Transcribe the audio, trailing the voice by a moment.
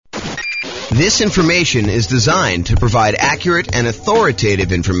This information is designed to provide accurate and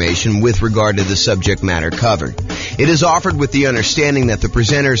authoritative information with regard to the subject matter covered. It is offered with the understanding that the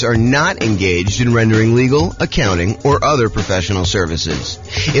presenters are not engaged in rendering legal, accounting, or other professional services.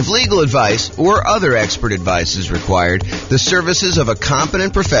 If legal advice or other expert advice is required, the services of a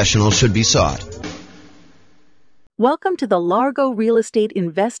competent professional should be sought. Welcome to the Largo Real Estate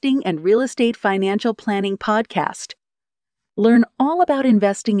Investing and Real Estate Financial Planning Podcast. Learn all about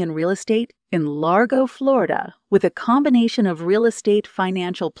investing in real estate in Largo, Florida, with a combination of real estate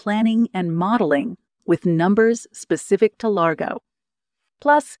financial planning and modeling with numbers specific to Largo.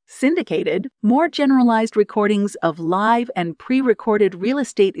 Plus, syndicated, more generalized recordings of live and pre-recorded real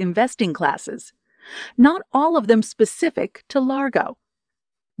estate investing classes, not all of them specific to Largo.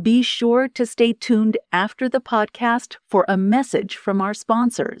 Be sure to stay tuned after the podcast for a message from our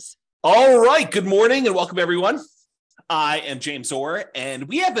sponsors. All right, good morning and welcome everyone. I am James Orr, and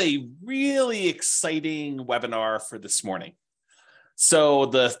we have a really exciting webinar for this morning. So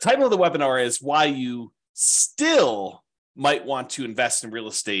the title of the webinar is why you still might want to invest in real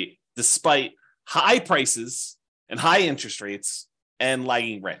estate despite high prices and high interest rates and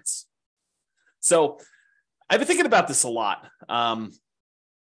lagging rents. So I've been thinking about this a lot.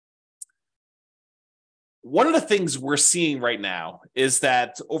 One of the things we're seeing right now is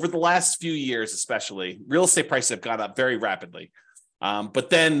that over the last few years, especially, real estate prices have gone up very rapidly. But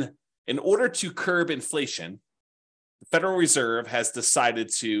then in order to curb inflation, the Federal Reserve has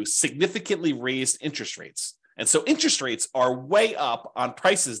decided to significantly raise interest rates. And so interest rates are way up on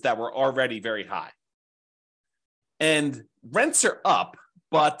prices that were already very high. And rents are up,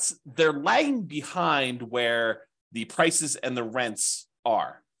 but they're lagging behind where the prices and the rents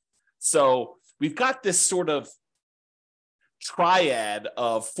are. So we've got this sort of triad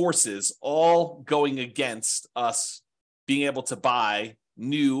of forces all going against us being able to buy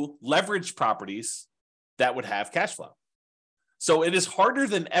new leveraged properties that would have cash flow. So it is harder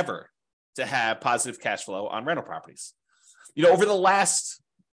than ever to have positive cash flow on rental properties. You know, over the last,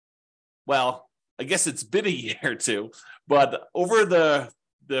 well, I guess it's been a year or two, but over the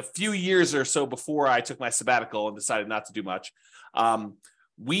few years or so before I took my sabbatical and decided not to do much,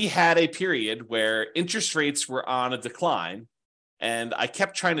 we had a period where interest rates were on a decline, and I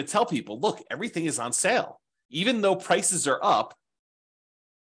kept trying to tell people, look, everything is on sale. Even though prices are up,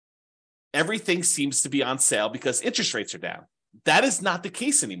 everything seems to be on sale because interest rates are down. That is not the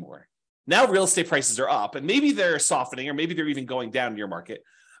case anymore. Now real estate prices are up, and maybe they're softening, or maybe they're even going down in your market,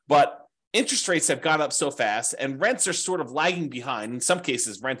 but interest rates have gone up so fast and rents are sort of lagging behind. In some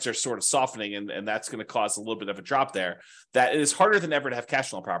cases, rents are sort of softening, and that's going to cause a little bit of a drop there, that it is harder than ever to have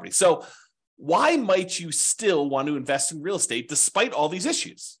cash flow on property. So why might you still want to invest in real estate despite all these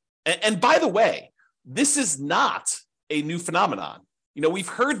issues? And by the way, this is not a new phenomenon. You know, we've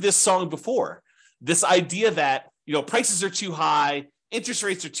heard this song before, this idea that, you know, prices are too high, interest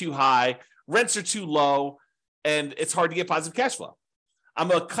rates are too high, rents are too low, and it's hard to get positive cash flow. I'm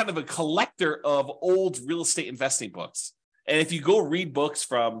a kind of a collector of old real estate investing books. And if you go read books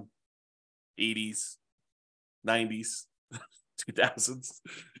from 80s, 90s, 2000s,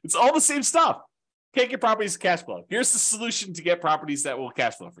 it's all the same stuff. Can't get properties to cash flow. Here's the solution to get properties that will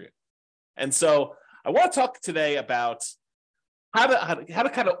cash flow for you. And so I want to talk today about how to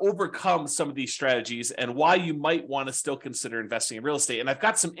kind of overcome some of these strategies and why you might want to still consider investing in real estate. And I've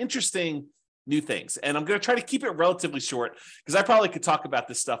got some interesting new things. And I'm going to try to keep it relatively short because I probably could talk about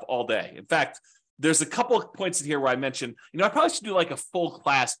this stuff all day. In fact, there's a couple of points in here where I mentioned, you know, I probably should do like a full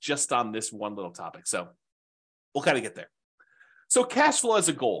class just on this one little topic. So we'll kind of get there. So cash flow as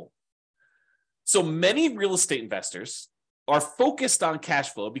a goal. So many real estate investors are focused on cash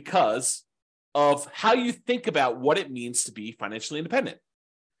flow because of how you think about what it means to be financially independent.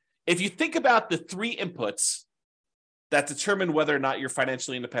 If you think about the three inputs that determine whether or not you're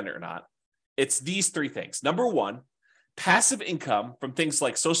financially independent or not, it's these three things. Number one, passive income from things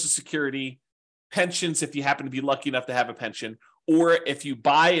like Social Security, pensions, if you happen to be lucky enough to have a pension, or if you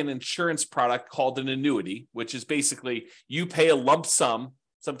buy an insurance product called an annuity, which is basically you pay a lump sum.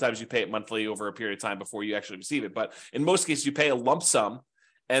 Sometimes you pay it monthly over a period of time before you actually receive it. But in most cases, you pay a lump sum.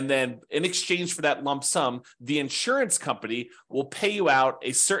 And then in exchange for that lump sum, the insurance company will pay you out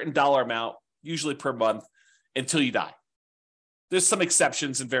a certain dollar amount, usually per month, until you die. There's some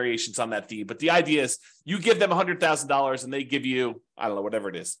exceptions and variations on that fee, but the idea is you give them $100,000 and they give you, I don't know, whatever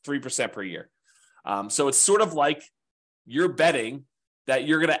it is, 3% per year. So it's sort of like you're betting that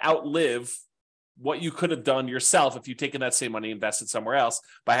you're going to outlive what you could have done yourself if you'd taken that same money, invested somewhere else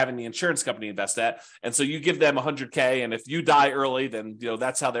by having the insurance company invest that. And so you give them $100K, and if you die early, then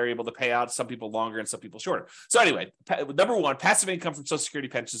that's how they're able to pay out. Some people longer and some people shorter. So anyway, number one, passive income from Social Security,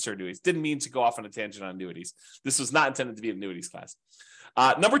 pensions, or annuities. Didn't mean to go off on a tangent on annuities. This was not intended to be an annuities class.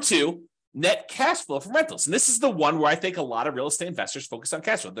 Number two, net cash flow from rentals. And this is the one where I think a lot of real estate investors focus on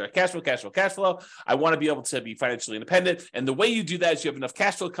cash flow. They're cash flow, cash flow, cash flow. I want to be able to be financially independent. And the way you do that is you have enough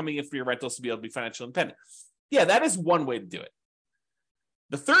cash flow coming in for your rentals to be able to be financially independent. Yeah, that is one way to do it.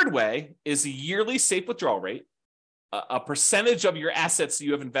 The third way is a yearly safe withdrawal rate, a percentage of your assets that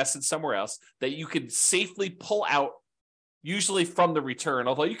you have invested somewhere else that you could safely pull out, usually from the return,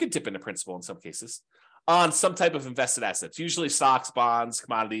 although you could dip into principal in some cases, on some type of invested assets, usually stocks, bonds,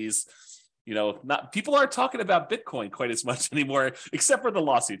 commodities. People aren't talking about Bitcoin quite as much anymore, except for the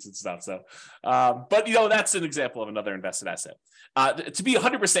lawsuits and stuff. So, but that's an example of another invested asset. To be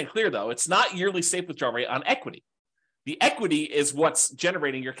 100% clear, though, it's not yearly safe withdrawal rate on equity. The equity is what's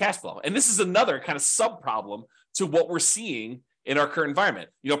generating your cash flow, and this is another kind of sub problem to what we're seeing in our current environment.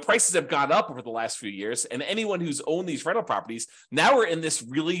 Prices have gone up over the last few years, and anyone who's owned these rental properties, now we're in this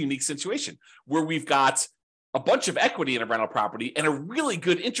really unique situation where we've got a bunch of equity in a rental property and a really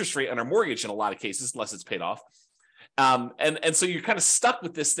good interest rate on our mortgage in a lot of cases, unless it's paid off. And so you're kind of stuck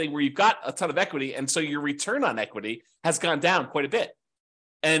with this thing where you've got a ton of equity, and so your return on equity has gone down quite a bit.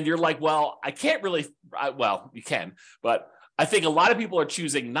 And you're like, well, I can't really, you can, but I think a lot of people are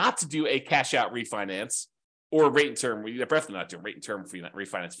choosing not to do a cash out refinance or rate and term. You're definitely not doing rate and term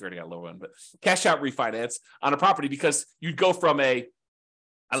refinance if you already got a low one, but cash out refinance on a property, because you'd go from a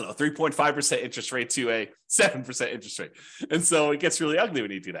 3.5% interest rate to a 7% interest rate. And so it gets really ugly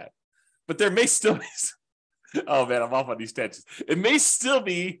when you do that. But there may still be, oh man, I'm off on these tangents. It may still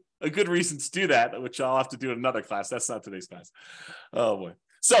be a good reason to do that, which I'll have to do in another class. That's not today's class. Oh boy.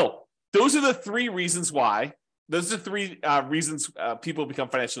 So those are the three reasons why. Those are three reasons people become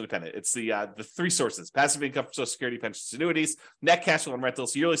financially independent. It's the three sources: passive income from Social Security, pensions, annuities, net cash flow on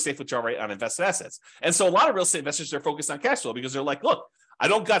rentals, yearly safe withdrawal rate on invested assets. And so a lot of real estate investors are focused on cash flow because they're like, look, I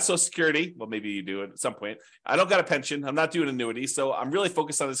don't got Social Security. Well, maybe you do it at some point. I don't got a pension. I'm not doing annuity. So I'm really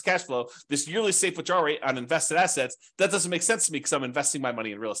focused on this cash flow, this yearly safe withdrawal rate on invested assets. That doesn't make sense to me because I'm investing my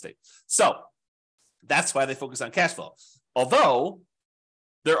money in real estate. So that's why they focus on cash flow. Although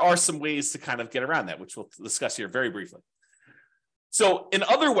there are some ways to kind of get around that, which we'll discuss here very briefly. So in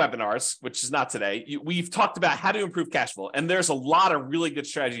other webinars, which is not today, we've talked about how to improve cash flow. And there's a lot of really good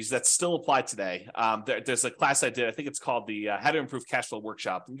strategies that still apply today. There's a class I did, I think it's called the How to Improve Cash Flow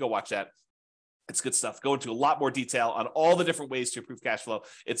Workshop. You can go watch that. It's good stuff. Go into a lot more detail on all the different ways to improve cash flow.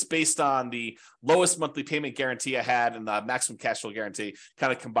 It's based on the lowest monthly payment guarantee I had and the maximum cash flow guarantee,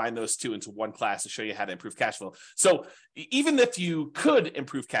 kind of combine those two into one class to show you how to improve cash flow. So even if you could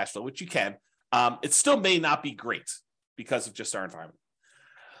improve cash flow, which you can, it still may not be great because of just our environment.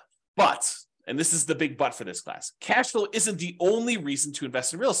 But, and this is the big but for this class, cash flow isn't the only reason to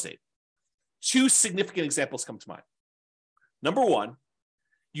invest in real estate. Two significant examples come to mind. Number one,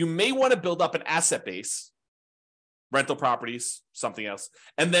 you may want to build up an asset base, rental properties, something else,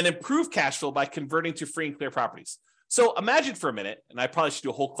 and then improve cash flow by converting to free and clear properties. So imagine for a minute, and I probably should do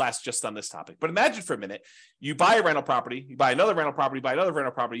a whole class just on this topic, but imagine for a minute, you buy a rental property, you buy another rental property, buy another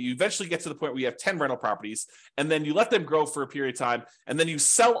rental property, you eventually get to the point where you have 10 rental properties, and then you let them grow for a period of time, and then you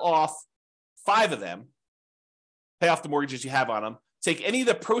sell off 5 of them, pay off the mortgages you have on them, take any of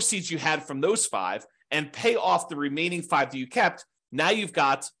the proceeds you had from those 5, and pay off the remaining 5 that you kept. Now you've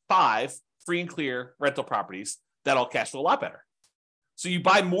got 5 free and clear rental properties that all cash flow a lot better. So you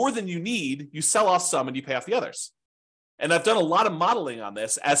buy more than you need, you sell off some, and you pay off the others. And I've done a lot of modeling on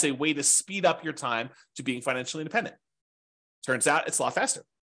this as a way to speed up your time to being financially independent. Turns out it's a lot faster.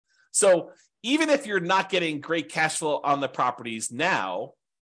 So even if you're not getting great cash flow on the properties now,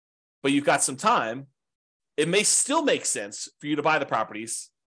 but you've got some time, it may still make sense for you to buy the properties,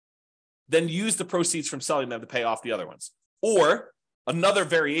 then use the proceeds from selling them to pay off the other ones. Or another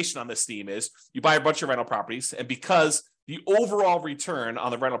variation on this theme is you buy a bunch of rental properties, and because the overall return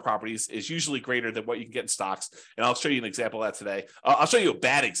on the rental properties is usually greater than what you can get in stocks. And I'll show you an example of that today. I'll show you a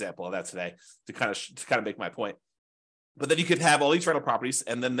bad example of that today to kind of make my point. But then you could have all these rental properties,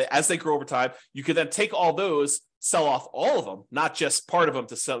 and then as they grow over time, you could then take all those, sell off all of them, not just part of them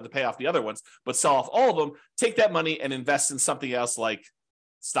to pay off the other ones, but sell off all of them, take that money and invest in something else like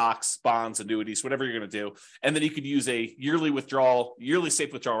stocks, bonds, annuities, whatever you're going to do. And then you could use a yearly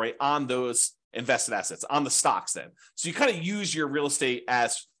safe withdrawal rate on those invested assets, on the stocks then. So you kind of use your real estate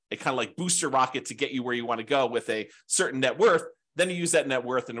as a kind of like booster rocket to get you where you want to go with a certain net worth. Then you use that net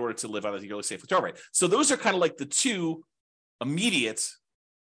worth in order to live on a yearly safe withdrawal rate. So those are kind of like the two immediate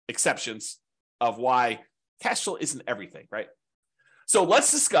exceptions of why cash flow isn't everything, right? So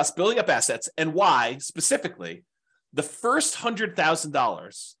let's discuss building up assets and why specifically the first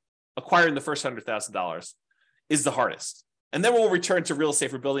 $100,000, acquiring the first $100,000 is the hardest. And then we'll return to real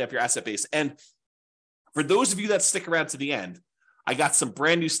estate for building up your asset base. And for those of you that stick around to the end, I got some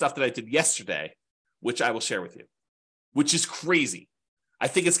brand new stuff that I did yesterday, which I will share with you, which is crazy. I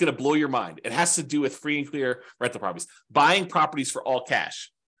think it's going to blow your mind. It has to do with free and clear rental properties, buying properties for all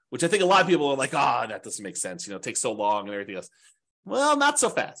cash, which I think a lot of people are like, that doesn't make sense. It takes so long and everything else. Well, not so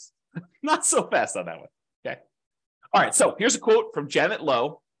fast. Not so fast on that one. Okay. All right. So here's a quote from Janet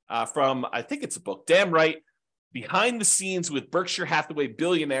Lowe from, I think it's a book, Damn Right, Behind the Scenes with Berkshire Hathaway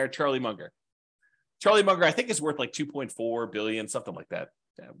billionaire Charlie Munger. Charlie Munger, I think, is worth like 2.4 billion, something like that.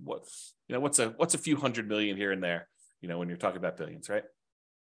 What's a few hundred million here and there, when you're talking about billions, right?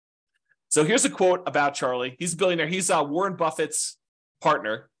 So here's a quote about Charlie. He's a billionaire. He's Warren Buffett's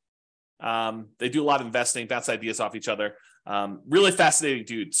partner. They do a lot of investing, bounce ideas off each other. Really fascinating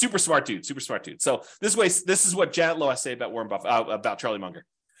dude, super smart dude. So this is what Janet Lowe has to say about Warren Buffett, about Charlie Munger.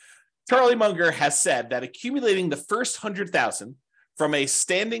 Charlie Munger has said that accumulating the first 100,000 from a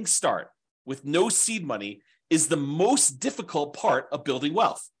standing start with no seed money is the most difficult part of building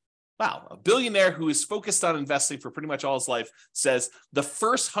wealth. Wow, a billionaire who is focused on investing for pretty much all his life says the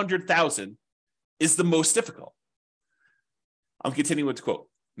first 100,000 is the most difficult. I'm continuing with the quote.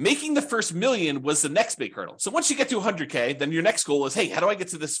 Making the first million was the next big hurdle. So once you get to 100K, then your next goal is, hey, how do I get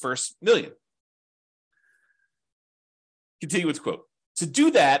to this first million? Continue with the quote. To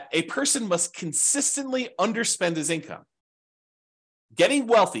do that, a person must consistently underspend his income. Getting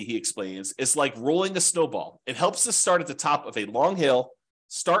wealthy, he explains, is like rolling a snowball. It helps to start at the top of a long hill,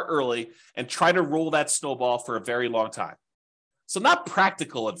 start early, and try to roll that snowball for a very long time. So not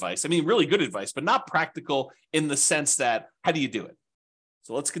practical advice. I mean, really good advice, but not practical in the sense that, how do you do it?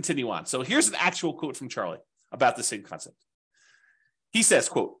 So let's continue on. So here's an actual quote from Charlie about the same concept. He says,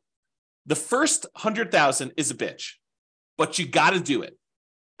 quote, the first 100,000 is a bitch, but you got to do it.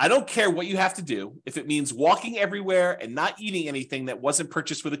 I don't care what you have to do. If it means walking everywhere and not eating anything that wasn't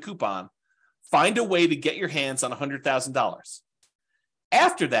purchased with a coupon, find a way to get your hands on $100,000.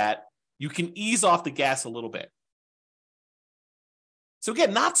 After that, you can ease off the gas a little bit. So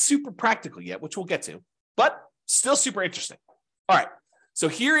again, not super practical yet, which we'll get to, but still super interesting. All right. So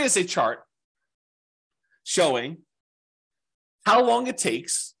here is a chart showing how long it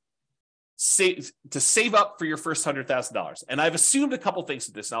takes to save up for your first $100,000. And I've assumed a couple things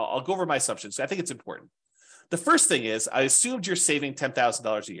with this. Now I'll go over my assumptions. I think it's important. The first thing is I assumed you're saving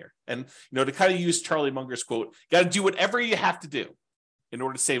 $10,000 a year. And to kind of use Charlie Munger's quote, you got to do whatever you have to do in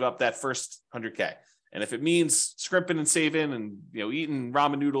order to save up that first 100K. And if it means scrimping and saving and eating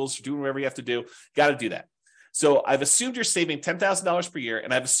ramen noodles or doing whatever you have to do, got to do that. So I've assumed you're saving $10,000 per year,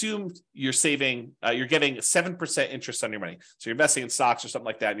 and I've assumed you're saving, you're getting 7% interest on your money. So you're investing in stocks or something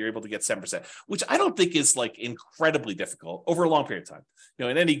like that, and you're able to get 7%, which I don't think is like incredibly difficult over a long period of time.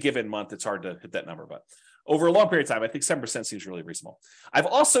 In any given month, it's hard to hit that number, but over a long period of time, I think 7% seems really reasonable. I've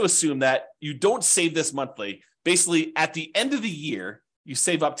also assumed that you don't save this monthly. Basically, at the end of the year, you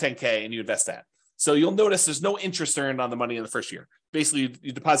save up 10K and you invest that. So you'll notice there's no interest earned on the money in the first year. Basically,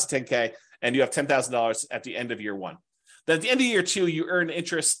 you deposit 10K and you have $10,000 at the end of year one. Then at the end of year two, you earn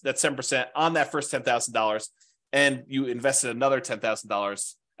interest that's 7% on that first $10,000, and you invested another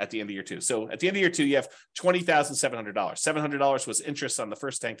 $10,000 at the end of year two. So at the end of year two, you have $20,700. $700 was interest on the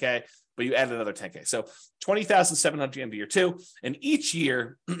first 10K, but you added another 10K. So $20,700 at the end of year two. And each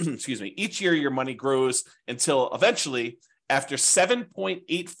year, each year your money grows until eventually, after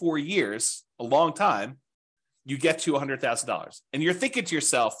 7.84 years, a long time, you get to $100,000. And you're thinking to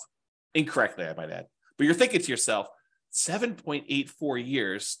yourself, incorrectly, I might add, but you're thinking to yourself, 7.84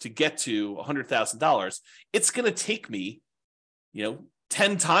 years to get to $100,000. It's going to take me,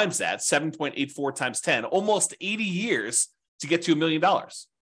 10 times that, 7.84 times 10, almost 80 years to get to $1 million.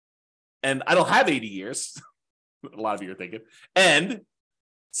 And I don't have 80 years. A lot of you are thinking. And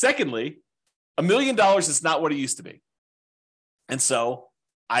secondly, $1 million is not what it used to be. And so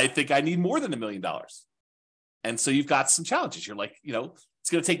I think I need more than $1 million. And so you've got some challenges. You're like, it's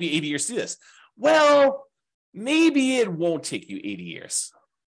going to take me 80 years to do this. Well, maybe it won't take you 80 years.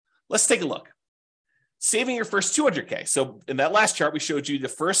 Let's take a look. Saving your first 200K. So in that last chart, we showed you the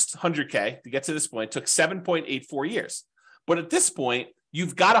first 100K to get to this point took 7.84 years. But at this point,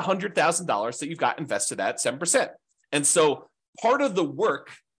 you've got $100,000 that you've got invested at 7%. And so part of the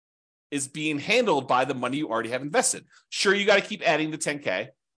work is being handled by the money you already have invested. Sure, you got to keep adding the 10K,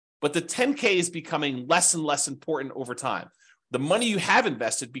 but the 10K is becoming less and less important over time. The money you have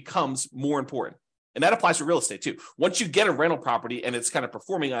invested becomes more important. And that applies to real estate too. Once you get a rental property and it's kind of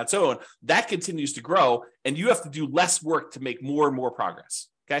performing on its own, that continues to grow and you have to do less work to make more and more progress.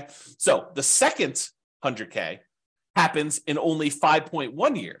 Okay. So the second 100K happens in only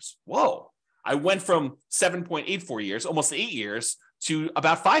 5.1 years. Whoa. I went from 7.84 years, almost 8 years, to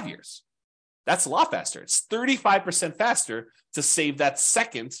about 5 years. That's a lot faster. It's 35% faster to save that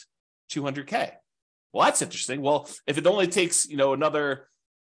second 200K. Well, that's interesting. Well, if it only takes, another,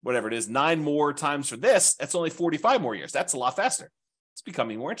 whatever it is, 9 more times for this, that's only 45 more years. That's a lot faster. It's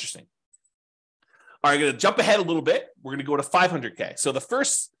becoming more interesting. All right, I'm going to jump ahead a little bit. We're going to go to 500K. So the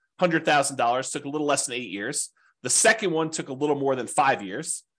first $100,000 took a little less than 8 years. The second one took a little more than 5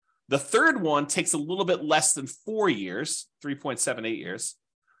 years. The third one takes a little bit less than 4 years, 3.78 years.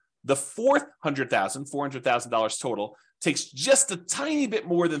 The fourth $400,000 total, takes just a tiny bit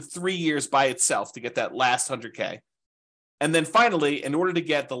more than 3 years by itself to get that last 100K. And then finally, in order to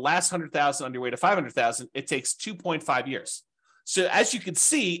get the last 100,000 on your way to 500,000, it takes 2.5 years. So as you can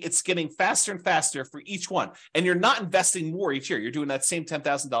see, it's getting faster and faster for each one. And you're not investing more each year. You're doing that same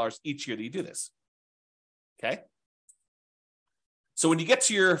 $10,000 each year that you do this. Okay. So when you get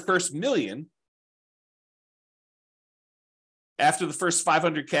to your first million, after the first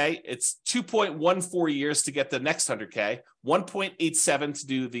 500K, it's 2.14 years to get the next 100K, 1.87 to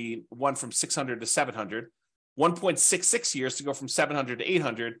do the one from 600 to 700, 1.66 years to go from 700 to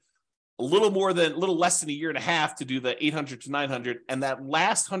 800, a little less than a year and a half to do the 800 to 900, and that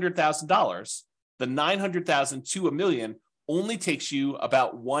last $100,000, the 900,000 to a million, only takes you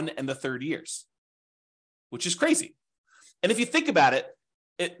about 1 1/3 years, which is crazy. And if you think about it,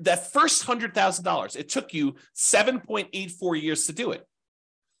 that first $100,000, it took you 7.84 years to do it.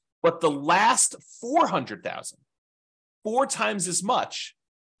 But the last 400,000, 4 times as much,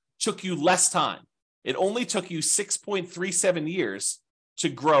 took you less time. It only took you 6.37 years to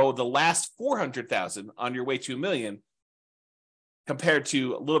grow the last 400,000 on your way to a million, compared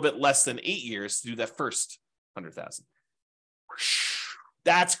to a little bit less than 8 years to do that first 100,000.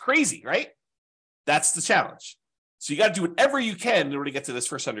 That's crazy, right? That's the challenge. So you got to do whatever you can in order to get to this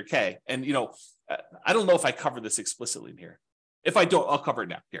first 100K. And, I don't know if I covered this explicitly in here. If I don't, I'll cover it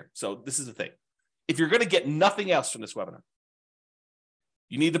now here. So this is the thing. If you're going to get nothing else from this webinar,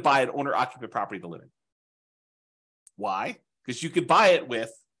 you need to buy an owner-occupant property to live in. Why? Because you could buy it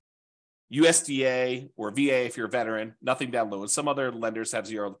with USDA or VA if you're a veteran, nothing down loan. Some other lenders have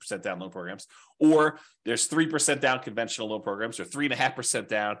 0% down loan programs, or there's 3% down conventional loan programs or 3.5%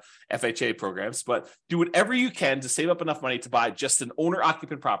 down FHA programs. But do whatever you can to save up enough money to buy just an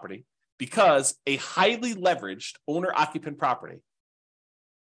owner-occupant property, because a highly leveraged owner-occupant property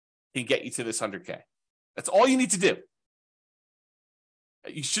can get you to this 100K. That's all you need to do.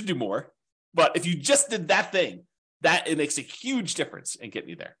 You should do more, but if you just did that thing, it makes a huge difference in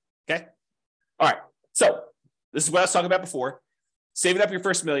getting you there. Okay. All right. So this is what I was talking about before. Saving up your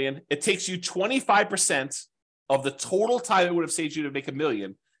first million. It takes you 25% of the total time it would have saved you to make a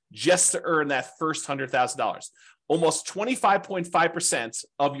million just to earn that first $100,000. Almost 25.5%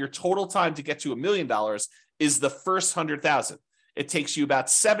 of your total time to get to $1 million is the first 100,000. It takes you about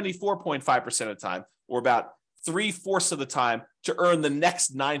 74.5% of the time, or about 3/4 of the time, to earn the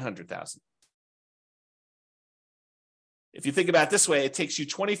next 900,000. If you think about it this way, it takes you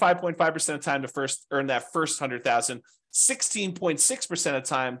 25.5% of time to first earn that first 100,000, 16.6% of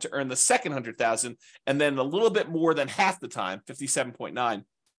time to earn the second 100,000, and then a little bit more than half the time, 57.9,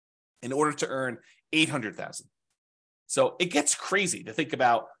 in order to earn 800,000. So it gets crazy to think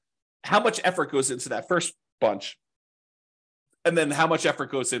about how much effort goes into that first bunch, and then how much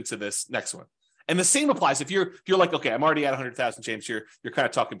effort goes into this next one. And the same applies if you're like, okay, I'm already at 100,000, James. You're kind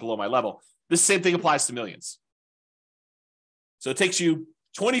of talking below my level. This same thing applies to millions. So it takes you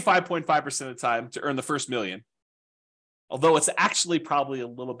 25.5% of the time to earn the first million, although it's actually probably a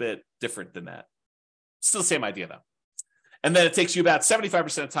little bit different than that. Still the same idea, though. And then it takes you about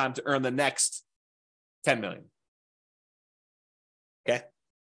 75% of the time to earn the next 10 million. Okay?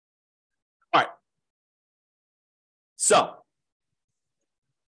 All right. So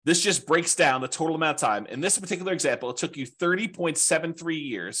this just breaks down the total amount of time. In this particular example, it took you 30.73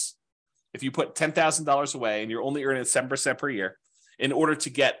 years if you put $10,000 away and you're only earning 7% per year in order to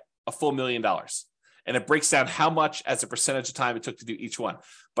get a full $1 million. And it breaks down how much as a percentage of time it took to do each one.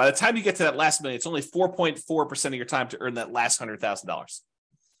 By the time you get to that last million, it's only 4.4% of your time to earn that last $100,000.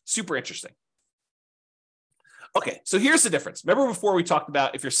 Super interesting. Okay, so here's the difference. Remember before we talked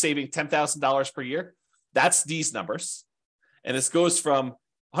about if you're saving $10,000 per year? That's these numbers. And this goes from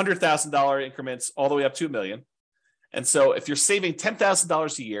 $100,000 increments all the way up to $1 million. And so if you're saving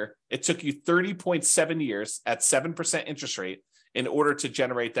 $10,000 a year, it took you 30.7 years at 7% interest rate in order to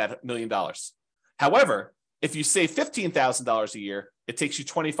generate that $1 million. However, if you save $15,000 a year, it takes you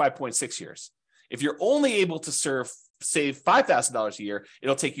 25.6 years. If you're only able to save $5,000 a year,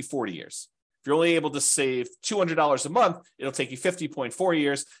 it'll take you 40 years. If you're only able to save $200 a month, it'll take you 50.4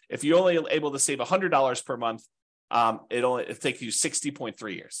 years. If you're only able to save $100 per month, it'll take you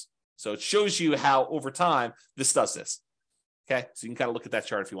 60.3 years. So it shows you how over time this does this. Okay, so you can kind of look at that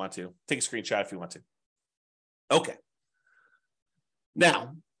chart if you want to. Take a screenshot if you want to. Okay.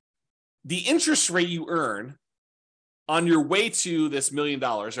 Now, the interest rate you earn on your way to this $1 million,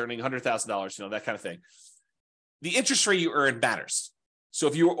 earning $100,000, that kind of thing, the interest rate you earn matters. So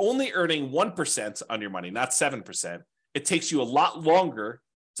if you're only earning 1% on your money, not 7%, it takes you a lot longer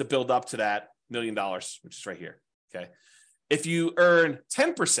to build up to that $1 million, which is right here. Okay. If you earn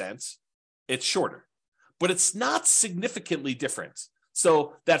 10%, it's shorter, but it's not significantly different.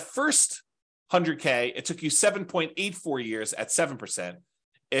 So that first 100K, it took you 7.84 years at 7%.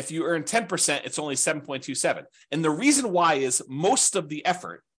 If you earn 10%, it's only 7.27. And the reason why is most of the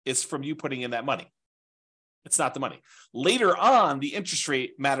effort is from you putting in that money. It's not the money. Later on, the interest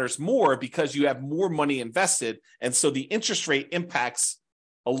rate matters more because you have more money invested. And so the interest rate impacts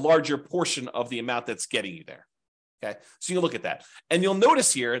a larger portion of the amount that's getting you there. Okay. So you look at that. And you'll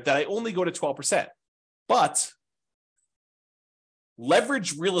notice here that I only go to 12%. But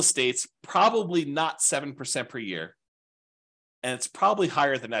leveraged real estate's probably not 7% per year. And it's probably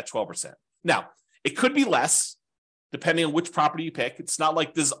higher than that 12%. Now, it could be less, depending on which property you pick. It's not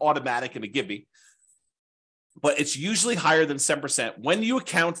like this is automatic and a give me. But it's usually higher than 7% when you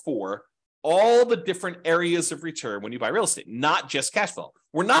account for all the different areas of return when you buy real estate, not just cash flow.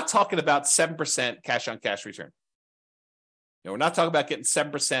 We're not talking about 7% cash on cash return. We're not talking about getting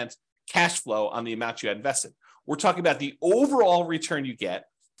 7% cash flow on the amount you had invested. We're talking about the overall return you get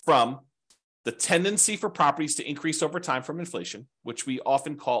from the tendency for properties to increase over time from inflation, which we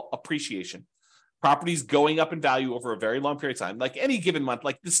often call appreciation. Properties going up in value over a very long period of time, like any given month,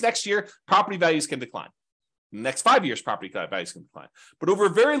 like this next year, property values can decline. In the next 5 years, property values can decline. But over a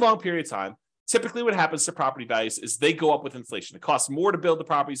very long period of time, typically what happens to property values is they go up with inflation. It costs more to build the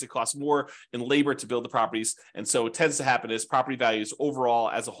properties. It costs more in labor to build the properties. And so what tends to happen is property values overall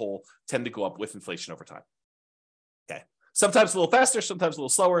as a whole tend to go up with inflation over time. Okay. Sometimes a little faster, sometimes a little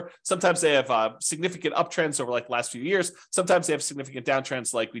slower. Sometimes they have significant uptrends over like the last few years. Sometimes they have significant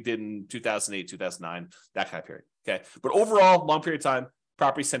downtrends like we did in 2008, 2009, that kind of period. Okay. But overall, long period of time,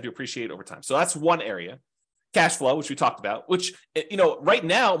 properties tend to appreciate over time. So that's one area. Cash flow, which we talked about, which, right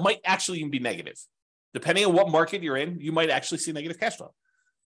now might actually even be negative. Depending on what market you're in, you might actually see negative cash flow.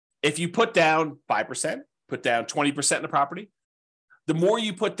 If you put down 5%, put down 20% in the property, the more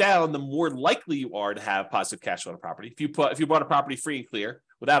you put down, the more likely you are to have positive cash flow on a property. If you bought a property free and clear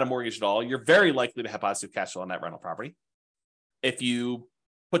without a mortgage at all, you're very likely to have positive cash flow on that rental property. If you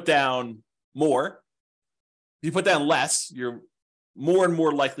put down more, if you put down less, you're more and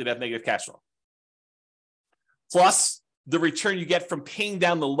more likely to have negative cash flow. Plus the return you get from paying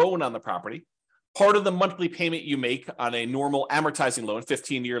down the loan on the property. Part of the monthly payment you make on a normal amortizing loan,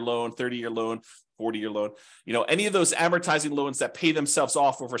 15-year loan, 30-year loan, 40-year loan, any of those amortizing loans that pay themselves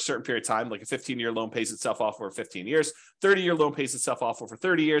off over a certain period of time, like a 15-year loan pays itself off over 15 years, 30-year loan pays itself off over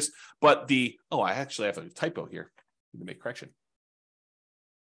 30 years. But I actually have a typo here. Let me make a correction.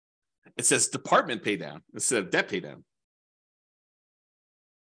 It says department pay down instead of debt pay down.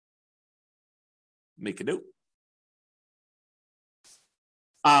 Make a note.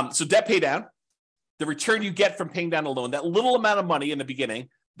 So debt pay down, the return you get from paying down a loan, that little amount of money in the beginning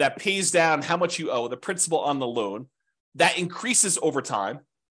that pays down how much you owe, the principal on the loan, that increases over time.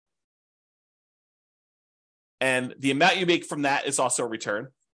 And the amount you make from that is also a return.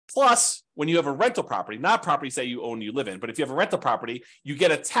 Plus, when you have a rental property, not properties that you own, you live in, but if you have a rental property, you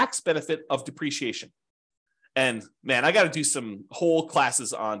get a tax benefit of depreciation. And man, I got to do some whole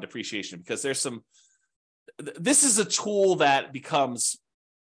classes on depreciation because this is a tool that becomes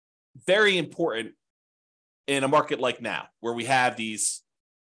very important in a market like now, where we have these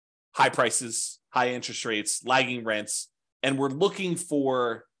high prices, high interest rates, lagging rents, and we're looking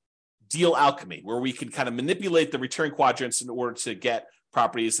for deal alchemy, where we can kind of manipulate the return quadrants in order to get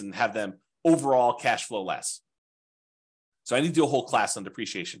properties and have them overall cash flow less. So I need to do a whole class on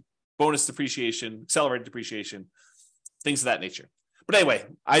depreciation, bonus depreciation, accelerated depreciation, things of that nature. But anyway,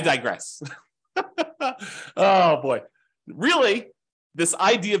 I digress. Oh boy. Really, this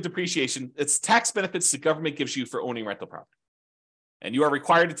idea of depreciation, it's tax benefits the government gives you for owning rental property. And you are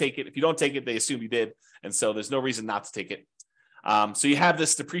required to take it. If you don't take it, they assume you did. And so there's no reason not to take it. So you have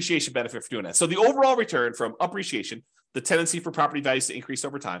this depreciation benefit for doing that. So the overall return from appreciation, the tendency for property values to increase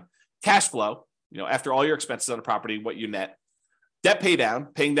over time, cash flow, after all your expenses on a property, what you net, debt pay down,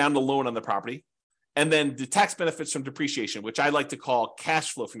 paying down the loan on the property, and then the tax benefits from depreciation, which I like to call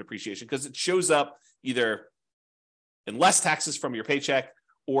cash flow from depreciation, because it shows up either in less taxes from your paycheck,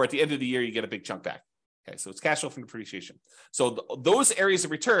 or at the end of the year, you get a big chunk back. Okay, so it's cash flow from depreciation. So those areas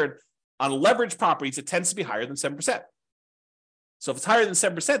of return on leveraged properties, it tends to be higher than 7%. So if it's higher than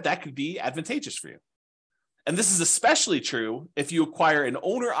 7%, that could be advantageous for you. And this is especially true if you acquire an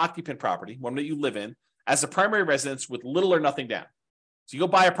owner-occupant property, one that you live in, as a primary residence with little or nothing down. So you go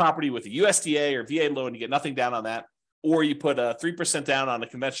buy a property with a USDA or VA loan, you get nothing down on that, or you put a 3% down on a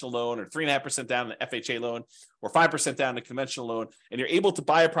conventional loan, or 3.5% down on an FHA loan, or 5% down on a conventional loan, and you're able to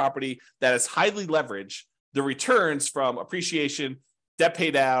buy a property that is highly leveraged. The returns from appreciation, debt pay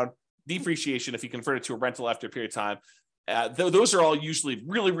down, depreciation, if you convert it to a rental after a period of time, those are all usually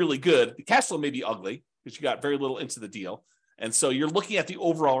really, really good. The cash flow may be ugly because you got very little into the deal. And so you're looking at the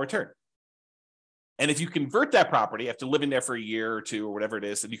overall return. And if you convert that property after living there for a year or two or whatever it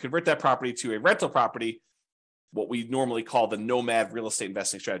is, and you convert that property to a rental property, what we normally call the nomad real estate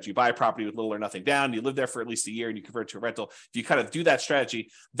investing strategy. You buy a property with little or nothing down, you live there for at least a year, and you convert to a rental. If you kind of do that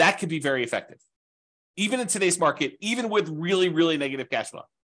strategy, that could be very effective. Even in today's market, even with really, really negative cash flow.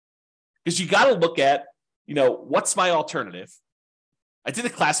 Because you got to look at, what's my alternative? I did a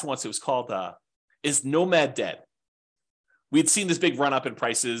class once, it was called, Is Nomad Dead? We had seen this big run up in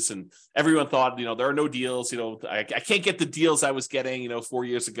prices, and everyone thought, there are no deals. I can't get the deals I was getting, 4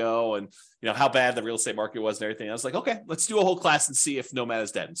 years ago, and how bad the real estate market was and everything. I was like, okay, let's do a whole class and see if Nomad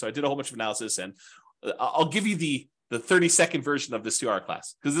is dead. And so I did a whole bunch of analysis, and I'll give you the 30-second version of this 2-hour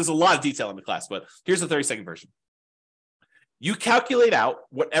class, because there's a lot of detail in the class, but here's the 30-second version. You calculate out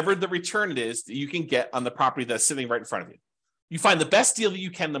whatever the return it is that you can get on the property that's sitting right in front of you. You find the best deal that you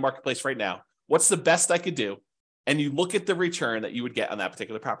can in the marketplace right now. What's the best I could do? And you look at the return that you would get on that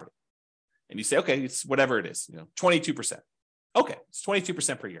particular property. And you say, okay, it's whatever it is, 22%. Okay, it's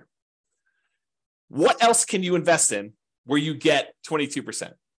 22% per year. What else can you invest in where you get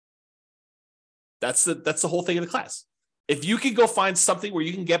 22%? That's the whole thing of the class. If you can go find something where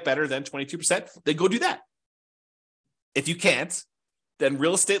you can get better than 22%, then go do that. If you can't, then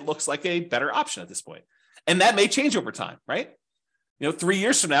real estate looks like a better option at this point. And that may change over time, right? 3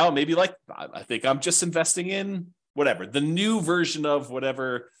 years from now, maybe like, I think I'm just investing in whatever, the new version of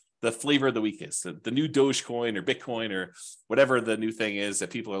whatever the flavor of the week is, the new Dogecoin or Bitcoin or whatever the new thing is that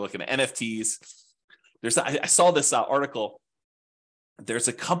people are looking at, NFTs. I saw this article. There's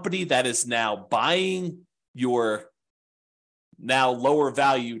a company that is now buying your now lower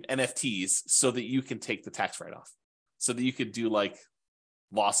valued NFTs so that you can take the tax write-off, so that you could do like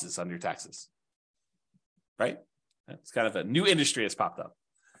losses on your taxes, right? It's kind of a new industry that's popped up.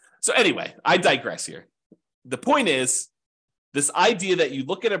 So anyway, I digress here. The point is this idea that you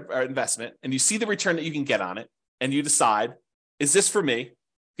look at an investment and you see the return that you can get on it, and you decide, is this for me?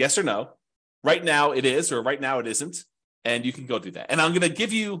 Yes or no? Right now it is, or right now it isn't. And you can go do that. And I'm going to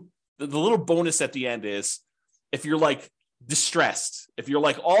give you the little bonus at the end is, if you're like distressed, if you're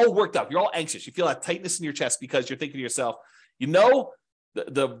like all worked up, you're all anxious, you feel that tightness in your chest because you're thinking to yourself,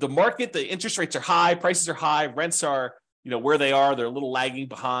 the market, the interest rates are high, prices are high, rents are, where they are, they're a little lagging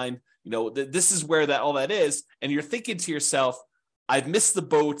behind. This is where all that is. And you're thinking to yourself, I've missed the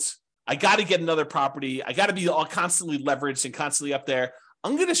boat. I got to get another property. I got to be all constantly leveraged and constantly up there.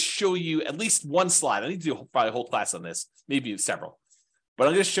 I'm going to show you at least one slide. I need to do probably a whole class on this, maybe several, but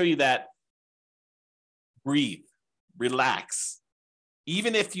I'm going to show you that breathe, relax.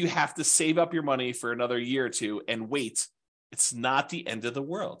 Even if you have to save up your money for another year or two and wait, it's not the end of the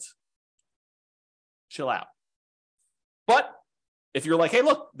world. Chill out. But if you're like, hey,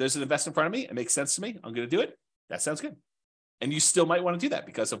 look, there's an investment in front of me, it makes sense to me, I'm going to do it, that sounds good. And you still might want to do that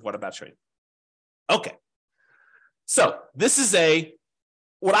because of what I'm about to show you. Okay. So this is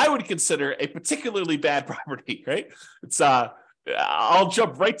what I would consider a particularly bad property, right? It's I'll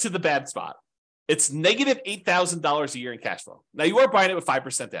jump right to the bad spot. It's negative $8,000 a year in cash flow. Now you are buying it with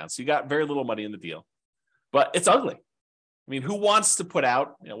 5% down, so you got very little money in the deal, but it's ugly. I mean, who wants to put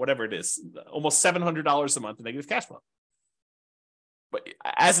out, whatever it is, almost $700 a month in negative cash flow? But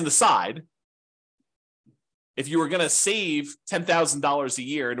as an aside, if you were going to save $10,000 a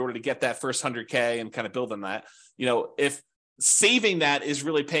year in order to get that first 100K and kind of build on that, if saving that is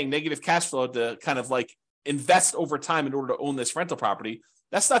really paying negative cash flow to kind of like invest over time in order to own this rental property,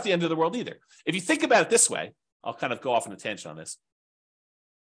 that's not the end of the world either. If you think about it this way, I'll kind of go off on a tangent on this.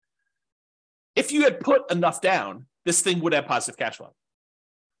 If you had put enough down, this thing would have positive cash flow.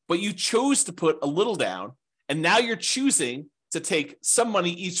 But you chose to put a little down, and now you're choosing to take some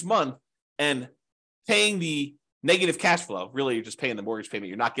money each month and paying the negative cash flow. Really, you're just paying the mortgage payment.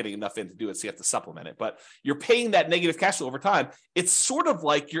 You're not getting enough in to do it, so you have to supplement it. But you're paying that negative cash flow over time. It's sort of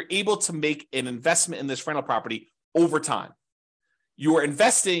like you're able to make an investment in this rental property over time. You are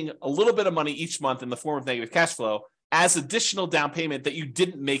investing a little bit of money each month in the form of negative cash flow as additional down payment that you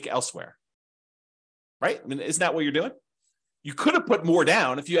didn't make elsewhere. Right? I mean, isn't that what you're doing? You could have put more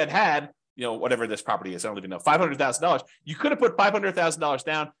down if you had, whatever this property is. I don't even know, $500,000. You could have put $500,000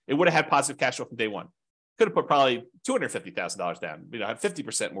 down. It would have had positive cash flow from day one. Could have put probably $250,000 down, had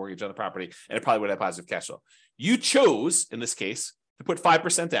 50% mortgage on the property, and it probably would have positive cash flow. You chose, in this case, to put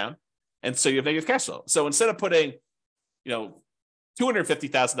 5% down, and so you have negative cash flow. So instead of putting,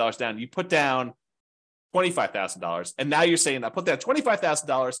 $250,000 down, you put down $25,000, and now you're saying, I'll put down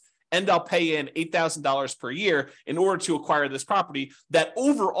 $25,000, and I'll pay in $8,000 per year in order to acquire this property that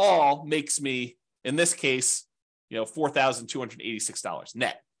overall makes me, in this case, $4,286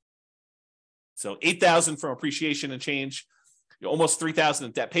 net. So $8,000 from appreciation and change, almost $3,000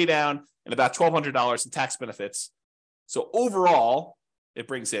 in debt pay down, and about $1,200 in tax benefits. So overall, it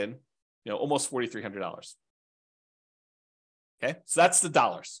brings in, almost $4,300. Okay, so that's the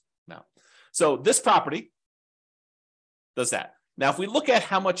dollars now. So this property does that. Now, if we look at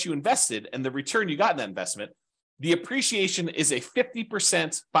how much you invested and the return you got in that investment, the appreciation is a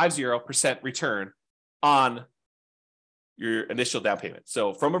 50% return on your initial down payment.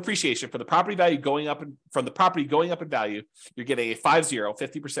 So from appreciation, for the property value going up, in value, you're getting a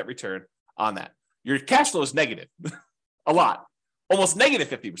 50% return on that. Your cash flow is negative, a lot, almost negative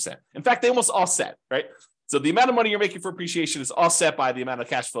 50%. In fact, they almost offset, right? So the amount of money you're making for appreciation is offset by the amount of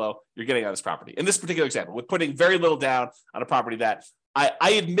cash flow you're getting on this property. In this particular example, with putting very little down on a property that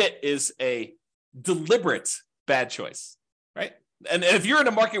I admit is a deliberate bad choice, right? And if you're in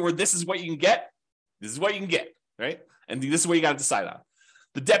a market where this is what you can get, this is what you can get, right? And this is what you got to decide on.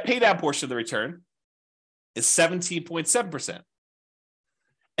 The debt pay down portion of the return is 17.7%.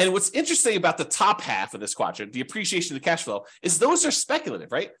 And what's interesting about the top half of this quadrant, the appreciation of the cash flow, is those are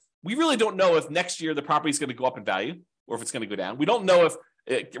speculative, right? We really don't know if next year the property is going to go up in value or if it's going to go down. We don't know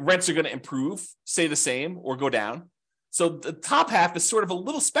if rents are going to improve, stay the same, or go down. So the top half is sort of a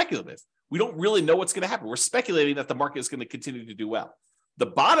little speculative. We don't really know what's going to happen. We're speculating that the market is going to continue to do well. The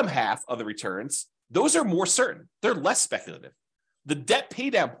bottom half of the returns, those are more certain. They're less speculative. The debt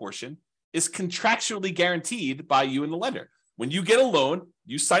pay down portion is contractually guaranteed by you and the lender. When you get a loan,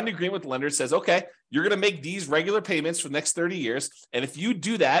 you sign an agreement with the lender that says, okay, you're going to make these regular payments for the next 30 years. And if you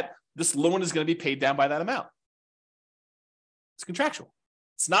do that, this loan is going to be paid down by that amount. It's contractual.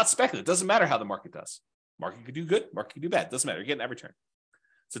 It's not speculative. It doesn't matter how the market does. Market could do good, market could do bad. It doesn't matter. You're getting that return.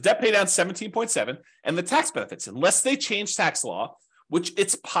 So debt pay down 17.7, and the tax benefits, unless they change tax law, which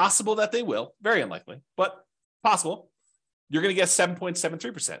it's possible that they will, very unlikely, but possible, you're going to get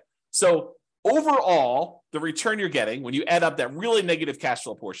 7.73%. So overall, the return you're getting when you add up that really negative cash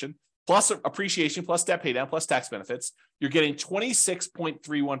flow portion, plus appreciation, plus debt pay down, plus tax benefits, you're getting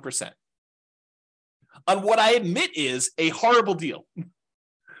 26.31%. On what I admit is a horrible deal.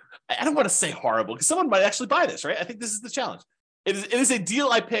 I don't want to say horrible because someone might actually buy this, right? I think this is the challenge. It is a deal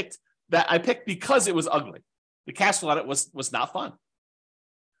I picked because it was ugly. The cash flow on it was not fun.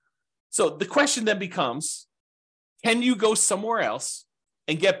 So the question then becomes, can you go somewhere else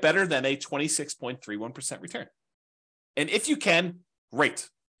and get better than a 26.31% return? And if you can, great.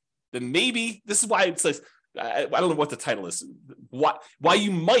 Then maybe this is why it says, I don't know what the title is, why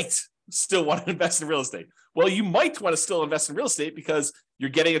you might still want to invest in real estate. Well, you might want to still invest in real estate because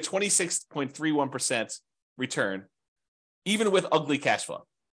you're getting a 26.31% return, even with ugly cash flow.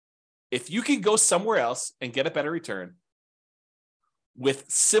 If you can go somewhere else and get a better return with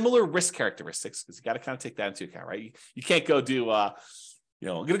similar risk characteristics, because you got to kind of take that into account, right? You can't go do, I'm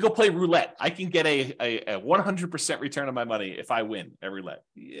going to go play roulette. I can get a 100% return on my money if I win at roulette.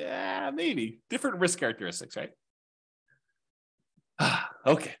 Yeah, maybe. Different risk characteristics, right?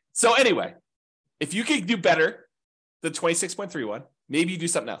 Okay. So anyway, if you can do better than 26.31, maybe you do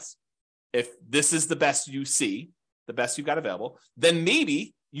something else. If this is the best you see, the best you've got available, then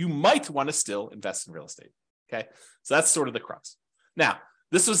maybe you might want to still invest in real estate. Okay. So that's sort of the crux. Now,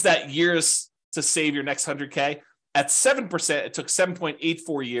 this was that years to save your next 100K. At 7%, it took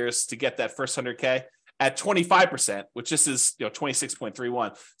 7.84 years to get that first 100K. At 25%, which this is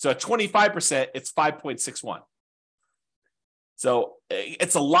 26.31. So at 25%, it's 5.61. So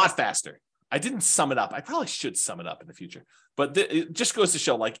it's a lot faster. I didn't sum it up. I probably should sum it up in the future. But it just goes to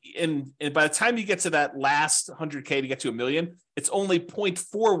show, like, by the time you get to that last 100K to get to $1 million, it's only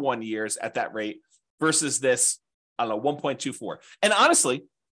 0.41 years at that rate versus this, I don't know, 1.24. And honestly,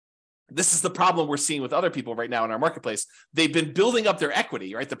 this is the problem we're seeing with other people right now in our marketplace. They've been building up their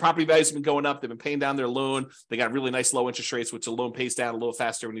equity, right? The property values have been going up. They've been paying down their loan. They got really nice low interest rates, which the loan pays down a little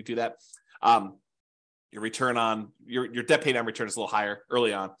faster when you do that. Your return on your debt pay down return is a little higher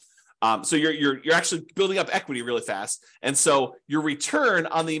early on. So you're actually building up equity really fast. And so your return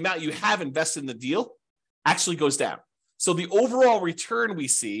on the amount you have invested in the deal actually goes down. So the overall return we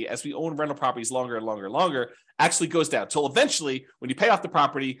see as we own rental properties longer and longer and longer actually goes down till eventually when you pay off the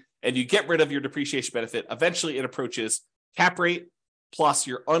property and you get rid of your depreciation benefit, eventually it approaches cap rate plus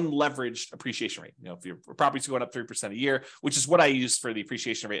your unleveraged appreciation rate. If your property's going up 3% a year, which is what I use for the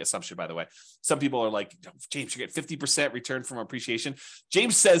appreciation rate assumption, by the way. Some people are like, James, you get 50% return from appreciation.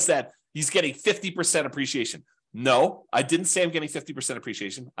 James says that he's getting 50% appreciation. No, I didn't say I'm getting 50%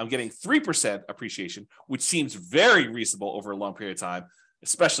 appreciation. I'm getting 3% appreciation, which seems very reasonable over a long period of time,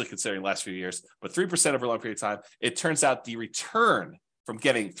 especially considering the last few years. But 3% over a long period of time, it turns out the return from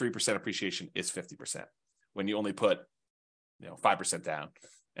getting 3% appreciation is 50% when you only put 5% down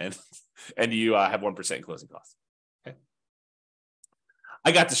and you have 1% in closing costs. Okay.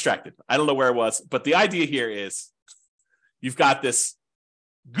 I got distracted. I don't know where it was, but the idea here is you've got this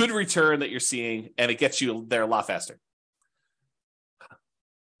good return that you're seeing and it gets you there a lot faster.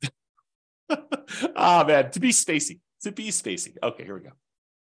 Man, to be spacey. Okay, here we go.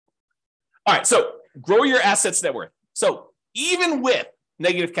 All right, so grow your assets net worth. So even with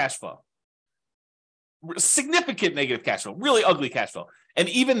negative cash flow, significant negative cash flow, really ugly cash flow, and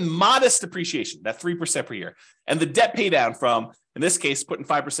even modest depreciation, that 3% per year, and the debt pay down from, in this case, putting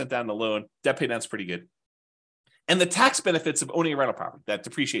 5% down the loan, debt pay down is pretty good. And the tax benefits of owning a rental property, that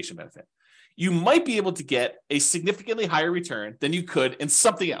depreciation benefit, you might be able to get a significantly higher return than you could in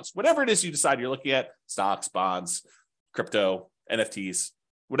something else. Whatever it is you decide you're looking at, stocks, bonds, crypto, NFTs,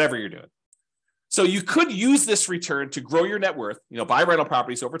 whatever you're doing. So you could use this return to grow your net worth, buy rental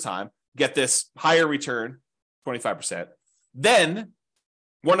properties over time, get this higher return, 25%. Then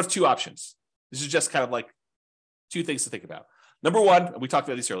one of two options. This is just kind of like two things to think about. Number one, and we talked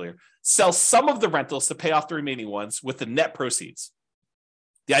about these earlier, sell some of the rentals to pay off the remaining ones with the net proceeds.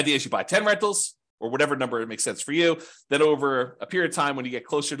 The idea is you buy 10 rentals or whatever number makes sense for you. Then over a period of time, when you get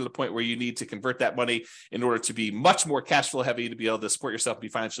closer to the point where you need to convert that money in order to be much more cash flow heavy, to be able to support yourself and be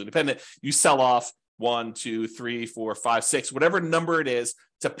financially independent, you sell off 1, 2, 3, 4, 5, 6, whatever number it is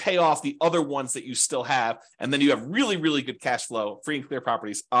to pay off the other ones that you still have. And then you have really, really good cash flow, free and clear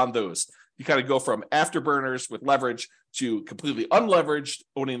properties on those. You kind of go from afterburners with leverage to completely unleveraged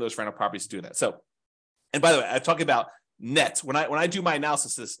owning those rental properties to do that. So, and by the way, I'm talking about net. When I do my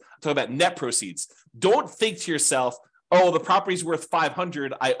analysis, I'm talking about net proceeds. Don't think to yourself, oh, the property's worth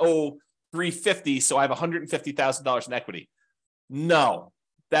 500, I owe 350, so I have $150,000 in equity. No.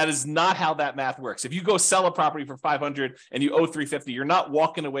 That is not how that math works. If you go sell a property for 500 and you owe 350, you're not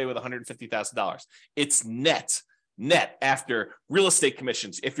walking away with $150,000. It's net after real estate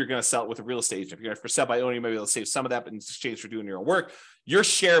commissions. If you're going to sell it with a real estate agent, if you're going to sell by owning, maybe they'll save some of that in exchange for doing your own work. Your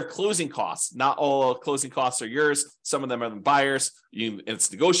share of closing costs, not all closing costs are yours. Some of them are the buyers. And it's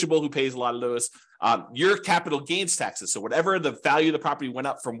negotiable who pays a lot of those. Your capital gains taxes. So whatever the value of the property went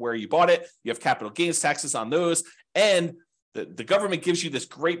up from where you bought it, you have capital gains taxes on those. And the government gives you this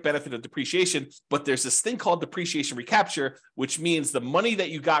great benefit of depreciation, but there's this thing called depreciation recapture, which means the money that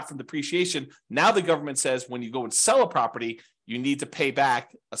you got from depreciation, now the government says when you go and sell a property, you need to pay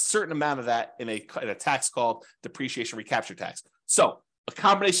back a certain amount of that in a tax called depreciation recapture tax. So a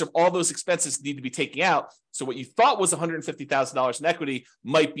combination of all those expenses need to be taken out. So what you thought was $150,000 in equity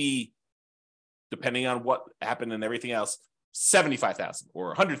might be, depending on what happened and everything else, $75,000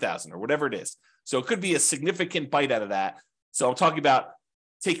 or $100,000 or whatever it is. So it could be a significant bite out of that. So I'm talking about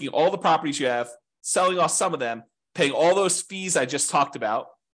taking all the properties you have, selling off some of them, paying all those fees I just talked about,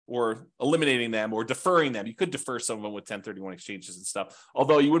 or eliminating them or deferring them. You could defer some of them with 1031 exchanges and stuff,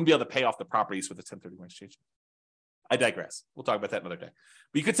 although you wouldn't be able to pay off the properties with a 1031 exchange. I digress. We'll talk about that another day.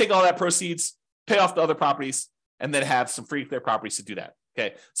 But you could take all that proceeds, pay off the other properties, and then have some free and clear properties to do that.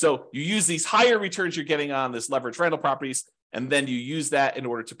 Okay. So you use these higher returns you're getting on this leveraged rental properties, and then you use that in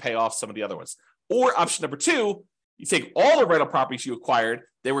order to pay off some of the other ones. Or option number two, you take all the rental properties you acquired,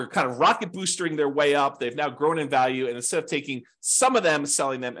 they were kind of rocket boostering their way up. They've now grown in value. And instead of taking some of them,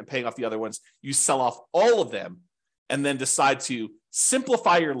 selling them and paying off the other ones, you sell off all of them and then decide to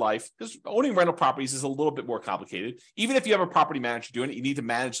simplify your life, because owning rental properties is a little bit more complicated. Even if you have a property manager doing it, you need to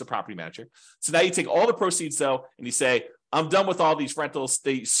manage the property manager. So now you take all the proceeds though, and you say, I'm done with all these rentals.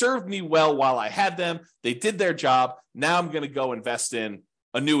 They served me well while I had them. They did their job. Now I'm going to go invest in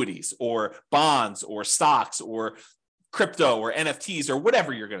annuities or bonds or stocks or crypto or NFTs or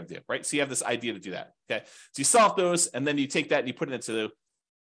whatever you're going to do, right? So you have this idea to do that, okay? So you sell off those, and then you take that and you put it into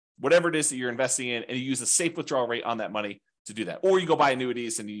whatever it is that you're investing in, and you use a safe withdrawal rate on that money to do that. Or you go buy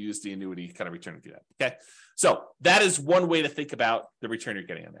annuities and you use the annuity kind of return to do that. Okay. So that is one way to think about the return you're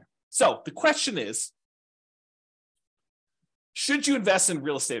getting on there. So the question is, should you invest in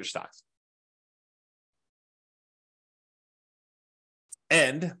real estate or stocks?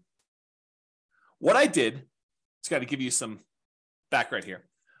 And what I did, it's got to give you some background here.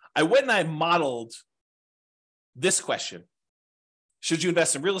 I went and I modeled this question. Should you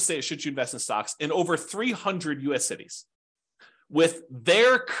invest in real estate or should you invest in stocks in over 300 US cities with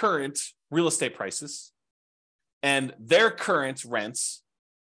their current real estate prices and their current rents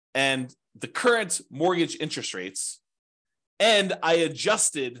and the current mortgage interest rates. And I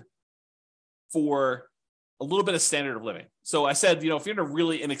adjusted for a little bit of standard of living. So I said, if you're in a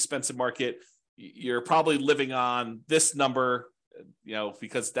really inexpensive market, you're probably living on this number,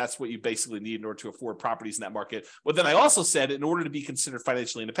 because that's what you basically need in order to afford properties in that market. But then I also said, in order to be considered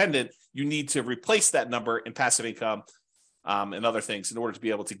financially independent, you need to replace that number in passive income and other things in order to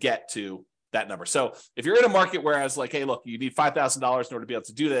be able to get to that number. So if you're in a market where I was like, hey, look, you need $5,000 in order to be able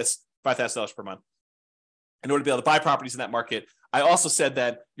to do this, $5,000 per month, in order to be able to buy properties in that market, I also said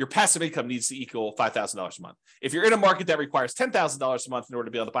that your passive income needs to equal $5,000 a month. If you're in a market that requires $10,000 a month in order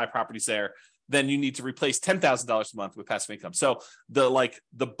to be able to buy properties there, then you need to replace $10,000 a month with passive income. So the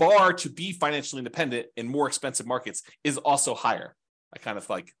bar to be financially independent in more expensive markets is also higher. I kind of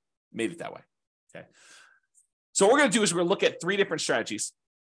made it that way. Okay. So what we're going to do is we're going to look at 3 different strategies.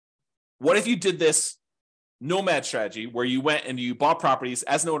 What if you did this nomad strategy where you went and you bought properties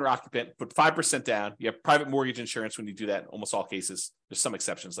as an owner occupant, put 5% down. You have private mortgage insurance when you do that in almost all cases. There's some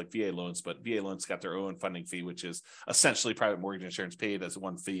exceptions like VA loans, but VA loans got their own funding fee, which is essentially private mortgage insurance paid as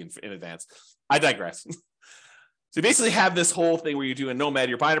one fee in advance. I digress. So you basically have this whole thing where you do a nomad,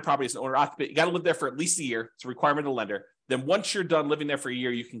 you're buying a property as an owner occupant. You got to live there for at least a year. It's a requirement of the lender. Then once you're done living there for a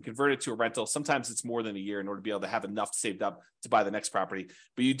year, you can convert it to a rental. Sometimes it's more than a year in order to be able to have enough saved up to buy the next property.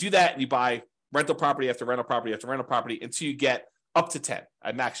 But you do that and you buy rental property after rental property after rental property until you get up to 10.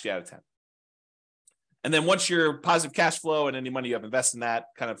 I maxed you out of 10. And then once your positive cash flow and any money you have invested in that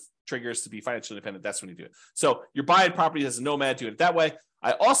kind of triggers to be financially independent, that's when you do it. So you're buying property as a nomad, doing it that way.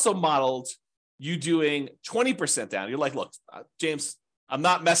 I also modeled you doing 20% down. You're like, look, James, I'm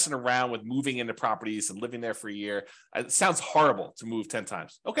not messing around with moving into properties and living there for a year. It sounds horrible to move 10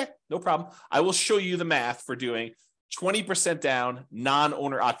 times. Okay, no problem. I will show you the math for doing 20% down,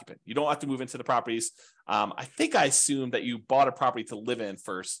 non-owner occupant. You don't have to move into the properties. I think I assumed that you bought a property to live in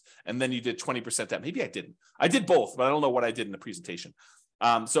first, and then you did 20% down. Maybe I didn't. I did both, but I don't know what I did in the presentation.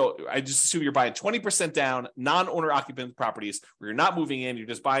 So I just assume you're buying 20% down, non-owner occupant properties where you're not moving in, you're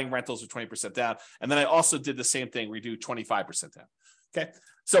just buying rentals with 20% down. And then I also did the same thing where you do 25% down. Okay.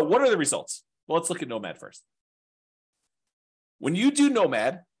 So what are the results? Well, let's look at Nomad first. When you do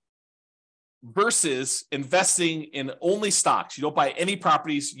Nomad versus investing in only stocks, you don't buy any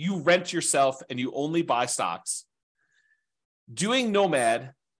properties, you rent yourself and you only buy stocks. Doing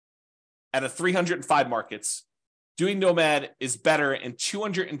Nomad at a 305 markets, doing Nomad is better in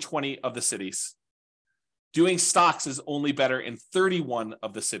 220 of the cities. Doing stocks is only better in 31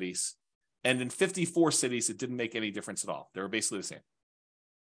 of the cities. And in 54 cities, it didn't make any difference at all. They were basically the same.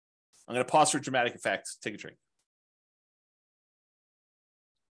 I'm going to pause for dramatic effect. Take a drink.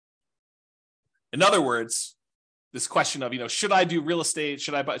 In other words, this question of, should I do real estate?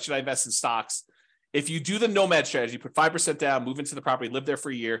 Should I invest in stocks? If you do the Nomad strategy, put 5% down, move into the property, live there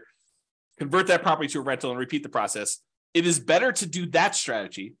for a year, convert that property to a rental and repeat the process, it is better to do that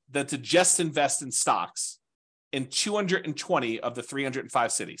strategy than to just invest in stocks in 220 of the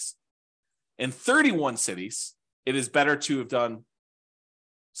 305 cities. In 31 cities, it is better to have done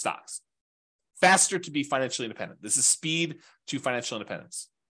stocks. Faster to be financially independent. This is speed to financial independence.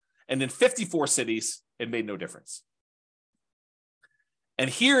 And in 54 cities, it made no difference. And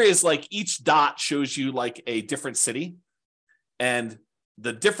here is each dot shows you a different city. And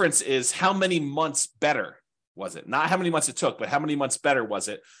the difference is how many months better was it? Not how many months it took, but how many months better was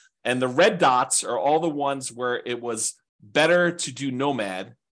it? And the red dots are all the ones where it was better to do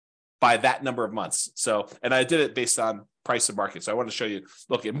Nomad by that number of months. So, and I did it based on price of market. So I want to show you,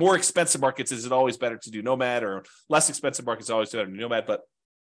 look, in more expensive markets, is it always better to do Nomad, or less expensive markets always better to do Nomad? But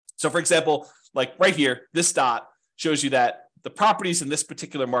so for example, right here, this dot shows you that the properties in this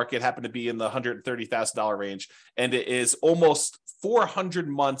particular market happen to be in the $130,000 range. And it is almost 400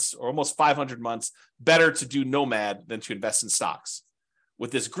 months or almost 500 months better to do Nomad than to invest in stocks. With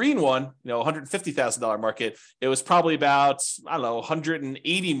this green one, $150,000 market, it was probably about,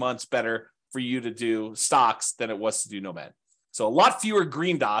 180 months better for you to do stocks than it was to do Nomad. So a lot fewer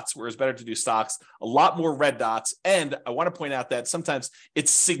green dots, where it's better to do stocks, a lot more red dots. And I want to point out that sometimes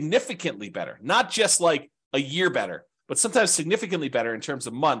it's significantly better, not just like a year better, but sometimes significantly better in terms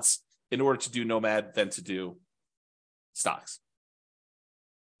of months in order to do Nomad than to do stocks.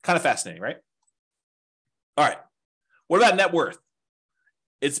 Kind of fascinating, right? All right. What about net worth?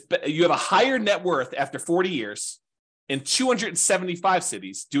 You have a higher net worth after 40 years in 275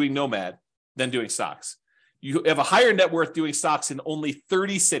 cities doing Nomad than doing stocks. You have a higher net worth doing stocks in only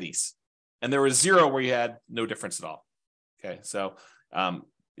 30 cities. And there was 0 where you had no difference at all. Okay. So,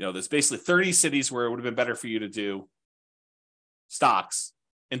 there's basically 30 cities where it would have been better for you to do stocks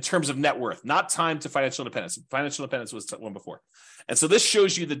in terms of net worth, not time to financial independence. Financial independence was one before. And so this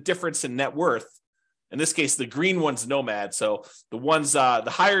shows you the difference in net worth. In this case, the green one's Nomad. So the ones, the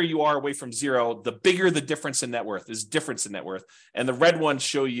higher you are away from 0, the bigger the difference in net worth is difference in net worth. And the red ones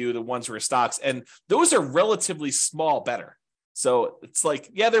show you the ones where stocks, and those are relatively small better. So it's like,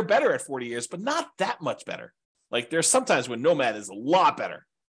 yeah, they're better at 40 years, but not that much better. Like there's sometimes when Nomad is a lot better.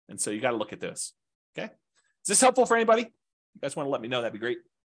 And so you got to look at this. Okay. Is this helpful for anybody? You guys want to let me know? That'd be great.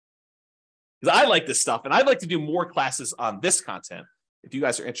 Because I like this stuff and I'd like to do more classes on this content if you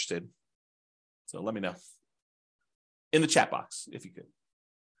guys are interested. So let me know in the chat box, if you could,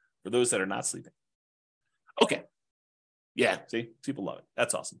 for those that are not sleeping. Okay. Yeah, see, people love it.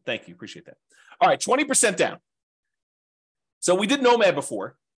 That's awesome. Thank you. Appreciate that. All right, 20% down. So we did Nomad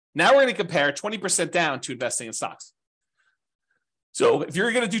before. Now we're going to compare 20% down to investing in stocks. So if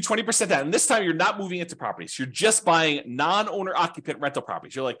you're going to do 20% down, and this time you're not moving into properties, you're just buying non-owner occupant rental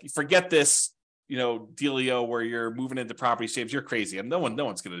properties. You're like, forget this, dealio where you're moving into properties, James, you're crazy. And no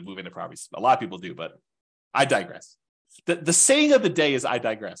one's going to move into properties. A lot of people do, but I digress. The saying of the day is I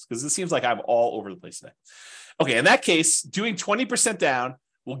digress, because it seems like I'm all over the place today. Okay, in that case, doing 20% down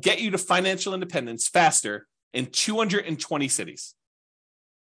will get you to financial independence faster in 220 cities.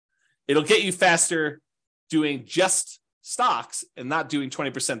 It'll get you faster doing just stocks and not doing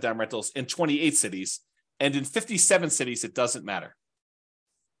 20% down rentals in 28 cities. And in 57 cities, it doesn't matter.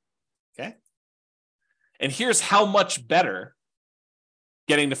 Okay. And here's how much better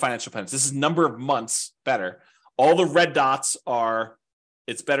getting to financial independence. This is number of months better. All the red dots are,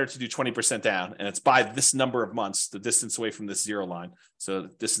 it's better to do 20% down, and it's by this number of months, the distance away from this 0 line. So the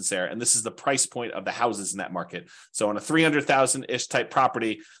distance there. And this is the price point of the houses in that market. So on a 300,000-ish type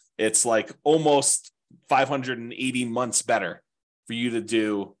property, it's like almost 580 months better for you to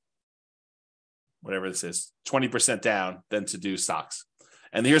do whatever this is, 20% down than to do stocks.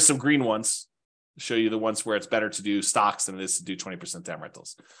 And here's some green ones to show you the ones where it's better to do stocks than it is to do 20% down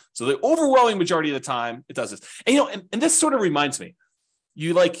rentals. So the overwhelming majority of the time it does this. And and this sort of reminds me,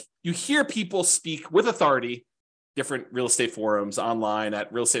 you hear people speak with authority, different real estate forums, online,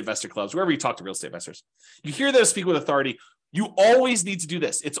 at real estate investor clubs, wherever you talk to real estate investors. You hear them speak with authority. You always need to do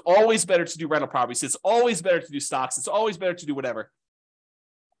this. It's always better to do rental properties. It's always better to do stocks. It's always better to do whatever.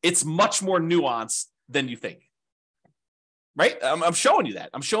 It's much more nuanced than you think, right? I'm showing you that.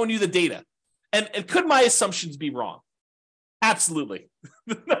 I'm showing you the data. And could my assumptions be wrong? Absolutely.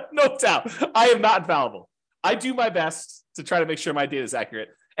 No doubt. I am not infallible. I do my best to try to make sure my data is accurate.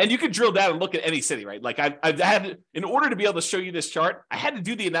 And you can drill down and look at any city, right? Like I've had, in order to be able to show you this chart, I had to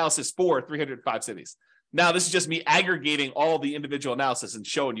do the analysis for 305 cities. Now, this is just me aggregating all the individual analysis and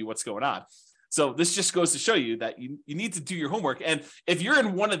showing you what's going on. So this just goes to show you that you need to do your homework. And if you're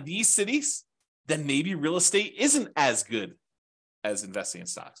in one of these cities, then maybe real estate isn't as good as investing in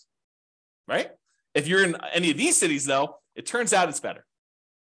stocks, right? If you're in any of these cities, though, it turns out it's better.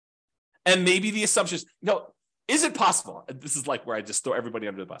 And maybe the assumptions, is it possible? This is like where I just throw everybody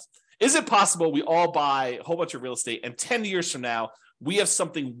under the bus. Is it possible we all buy a whole bunch of real estate and 10 years from now, we have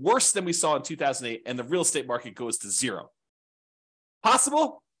something worse than we saw in 2008 and the real estate market goes to 0?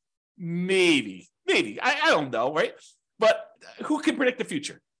 Possible? Maybe. I don't know, right? But who can predict the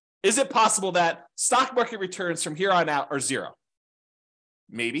future? Is it possible that stock market returns from here on out are 0?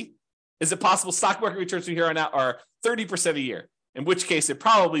 Maybe. Is it possible stock market returns from here on out are 30% a year? In which case it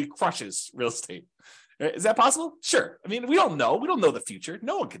probably crushes real estate. Is that possible? Sure. I mean, we don't know. We don't know the future.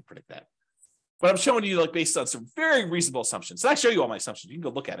 No one can predict that. But I'm showing you based on some very reasonable assumptions. So I show you all my assumptions. You can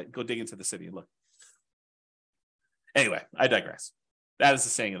go look at it, go dig into the city and look. Anyway, I digress. That is the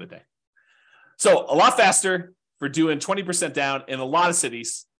saying of the day. So a lot faster for doing 20% down in a lot of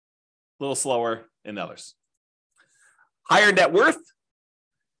cities, a little slower in others. Higher net worth.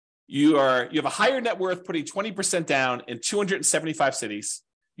 You have a higher net worth putting 20% down in 275 cities.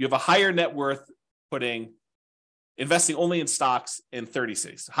 You have a higher net worth investing only in stocks in 30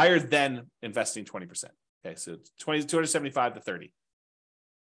 cities, higher than investing 20%. Okay, so 275 to 30.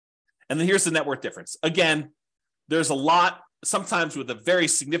 And then here's the net worth difference. Again, there's a lot sometimes with a very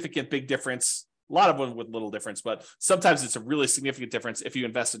significant big difference, a lot of them with little difference, but sometimes it's a really significant difference if you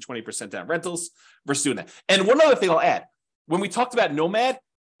invest in 20% down rentals versus doing that. And one other thing I'll add, when we talked about Nomad,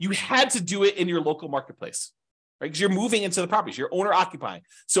 you had to do it in your local marketplace, right? Because you're moving into the properties, you're owner occupying.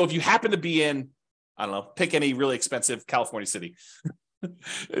 So if you happen to be in, I don't know, pick any really expensive California city,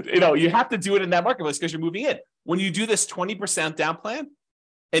 you have to do it in that marketplace because you're moving in. When you do this 20% down plan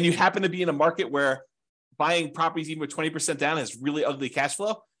and you happen to be in a market where buying properties even with 20% down has really ugly cash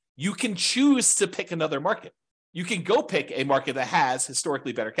flow, you can choose to pick another market. You can go pick a market that has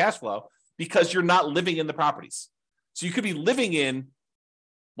historically better cash flow because you're not living in the properties. So you could be living in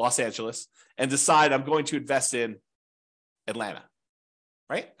Los Angeles and decide I'm going to invest in Atlanta,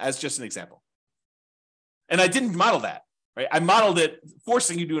 right? As just an example. And I didn't model that, right? I modeled it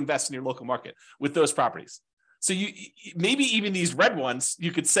forcing you to invest in your local market with those properties. So you maybe even these red ones,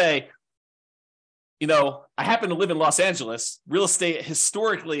 you could say, I happen to live in Los Angeles. Real estate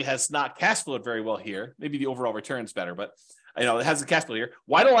historically has not cash flowed very well here. Maybe the overall return is better, but it has the cash flow here.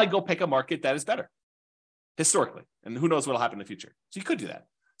 Why don't I go pick a market that is better historically? And who knows what will happen in the future. So you could do that.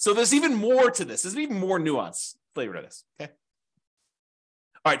 So there's even more to this. There's even more nuance flavor to this. Okay.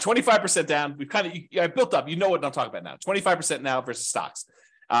 All right, 25% down. We've I built up. You know what I'm talking about now. 25% now versus stocks.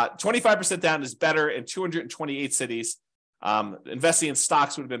 25% down is better in 228 cities. Investing in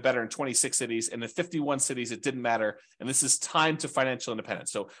stocks would have been better in 26 cities, and in 51 cities, it didn't matter. And this is time to financial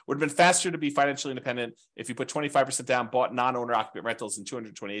independence. So it would have been faster to be financially independent if you put 25% down, bought non-owner occupant rentals in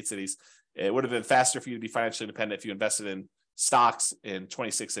 228 cities. It would have been faster for you to be financially independent if you invested in stocks in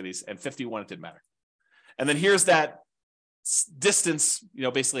 26 cities, and 51, it didn't matter. And then here's that distance,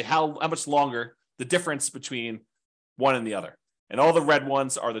 basically how much longer the difference between one and the other. And all the red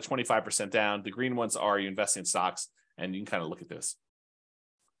ones are the 25% down. The green ones are you invest in stocks. And you can kind of look at this.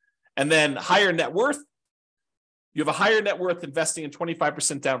 And then higher net worth. You have a higher net worth investing in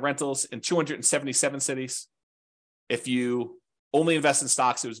 25% down rentals in 277 cities. If you only invest in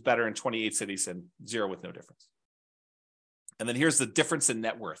stocks, it was better in 28 cities and 0 with no difference. And then here's the difference in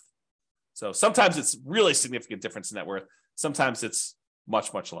net worth. So sometimes it's really significant difference in net worth. Sometimes it's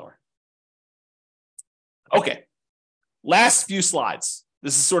much, much lower. Okay. Last few slides.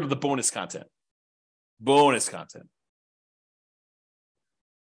 This is sort of the bonus content.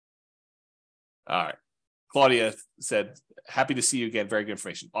 All right. Claudia said, happy to see you again. Very good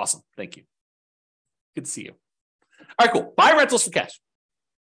information. Awesome. Thank you. Good to see you. All right, cool. Buy rentals for cash.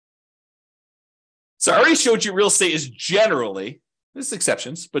 So I already showed you real estate is generally, there's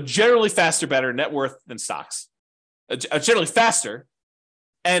exceptions, but generally faster, better net worth than stocks. Generally faster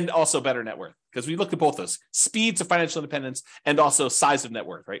and also better net worth, because we looked at both those. Speed to financial independence and also size of net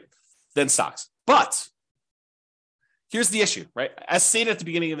worth, right? Than stocks. But here's the issue, right? As stated at the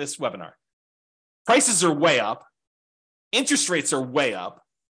beginning of this webinar, prices are way up, interest rates are way up,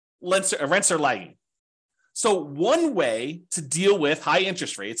 rents are lagging. So one way to deal with high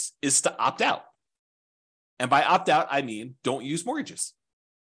interest rates is to opt out. And by opt out, I mean don't use mortgages.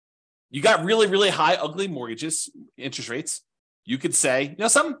 You got really, really high, ugly mortgages, interest rates. You could say,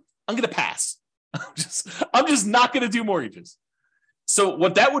 something, I'm going to pass. I'm just not going to do mortgages. So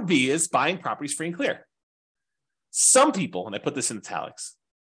what that would be is buying properties free and clear. Some people, and I put this in italics,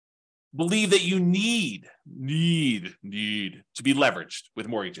 believe that you need to be leveraged with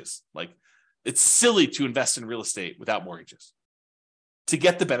mortgages. Like it's silly to invest in real estate without mortgages to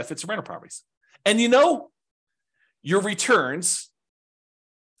get the benefits of rental properties. And your returns,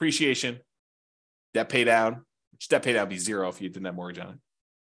 appreciation, debt pay down, which debt pay down would be 0 if you didn't have mortgage on it,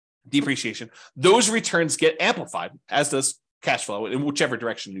 depreciation, those returns get amplified, as does cash flow in whichever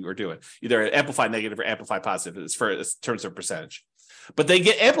direction you are doing, either amplify negative or amplify positive as far as terms of percentage. But they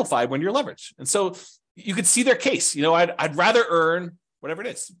get amplified when you're leveraged. And so you could see their case. I'd rather earn whatever it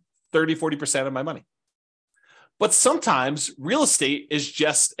is, 30, 40% of my money. But sometimes real estate is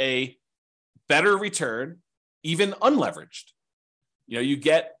just a better return, even unleveraged. You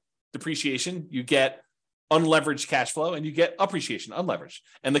get depreciation, you get unleveraged cash flow, and you get appreciation unleveraged.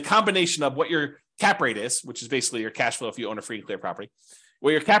 And the combination of what your cap rate is, which is basically your cash flow if you own a free and clear property,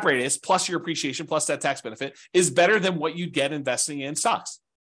 what your cap rate is, plus your appreciation, plus that tax benefit, is better than what you get investing in stocks.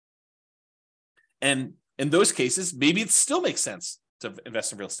 And in those cases, maybe it still makes sense to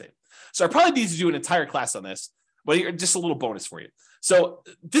invest in real estate. So I probably need to do an entire class on this, but just a little bonus for you. So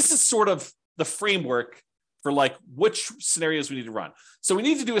this is sort of the framework for which scenarios we need to run. So we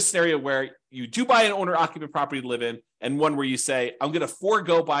need to do a scenario where you do buy an owner occupant property to live in, and one where you say, I'm going to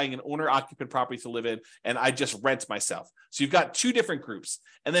forego buying an owner occupant property to live in, and I just rent myself. So you've got two different groups.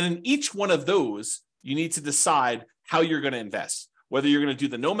 And then in each one of those, you need to decide how you're going to invest, whether you're going to do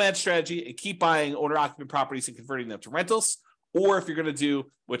the nomad strategy and keep buying owner occupant properties and converting them to rentals, or if you're going to do,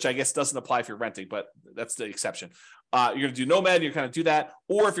 which I guess doesn't apply if you're renting, but that's the exception. You're going to do nomad, you're going to do that.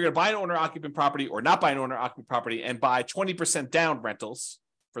 Or if you're going to buy an owner-occupant property or not buy an owner-occupant property and buy 20% down rentals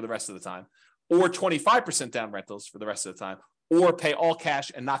for the rest of the time, or 25% down rentals for the rest of the time, or pay all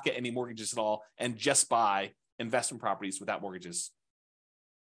cash and not get any mortgages at all and just buy investment properties without mortgages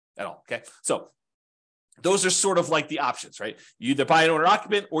at all. Okay. So those are sort of like the options, right? You either buy an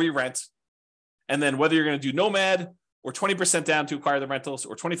owner-occupant or you rent. And then whether you're going to do nomad or 20% down to acquire the rentals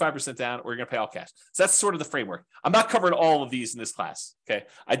or 25% down, or you're going to pay all cash. So that's sort of the framework. I'm not covering all of these in this class. Okay.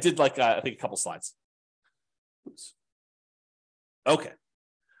 I did I think a couple slides. Oops. Okay.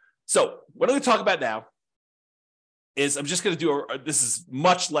 So what I'm going to talk about now is I'm just going to do this is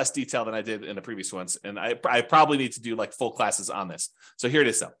much less detail than I did in the previous ones. And I probably need to do like full classes on this. So here it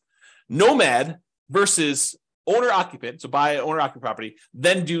is though. Nomad versus owner-occupant, so buy an owner-occupant property,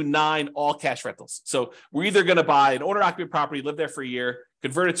 then do 9 all-cash rentals. So we're either going to buy an owner-occupant property, live there for a year,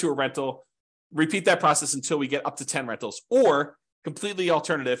 convert it to a rental, repeat that process until we get up to 10 rentals, or completely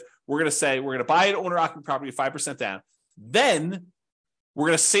alternative, we're going to say we're going to buy an owner-occupant property 5% down, then we're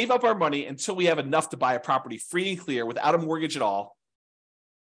going to save up our money until we have enough to buy a property free and clear without a mortgage at all.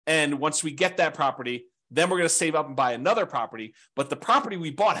 And once we get that property, then we're going to save up and buy another property, but the property we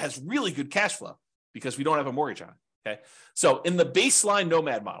bought has really good cash flow because we don't have a mortgage on it, okay? So in the baseline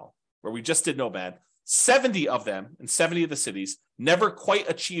nomad model, where we just did nomad, 70 of them in 70 of the cities never quite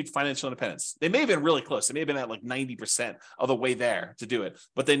achieved financial independence. They may have been really close. They may have been at like 90% of the way there to do it,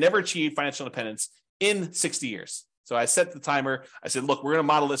 but they never achieved financial independence in 60 years. So I set the timer. I said, look, we're going to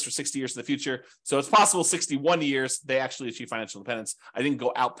model this for 60 years in the future. So it's possible 61 years they actually achieve financial independence. I didn't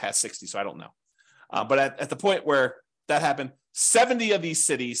go out past 60, so I don't know. But at the point where that happened, 70 of these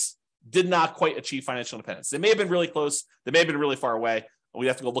cities did not quite achieve financial independence. They may have been really close. They may have been really far away. We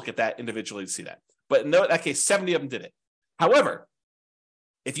have to go look at that individually to see that. But in that case, 70 of them did it. However,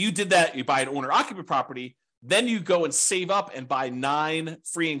 if you did that, you buy an owner-occupant property, then you go and save up and buy 9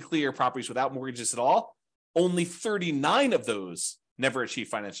 free and clear properties without mortgages at all. Only 39 of those never achieved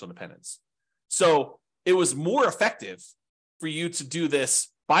financial independence. So it was more effective for you to do this,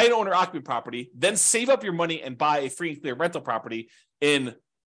 buy an owner-occupant property, then save up your money and buy a free and clear rental property in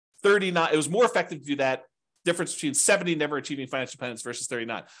 39. It was more effective to do that. Difference between 70 never achieving financial independence versus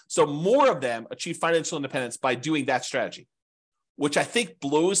 39. So more of them achieve financial independence by doing that strategy, which I think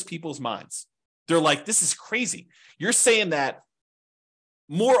blows people's minds. They're like, this is crazy. You're saying that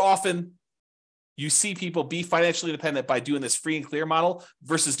more often you see people be financially independent by doing this free and clear model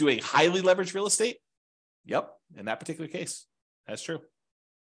versus doing highly leveraged real estate? Yep, in that particular case, that's true.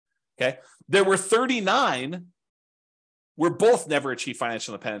 Okay, there were 39 where both never achieved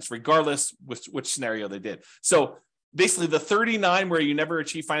financial independence, regardless which scenario they did. So basically the 39 where you never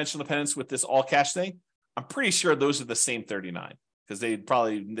achieve financial independence with this all cash thing, I'm pretty sure those are the same 39 because they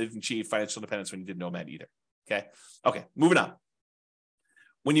probably didn't achieve financial independence when you did nomad either. Okay, moving on.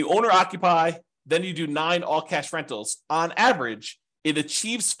 When you own or occupy, then you do 9 all cash rentals. On average, it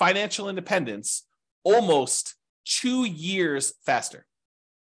achieves financial independence almost 2 years faster.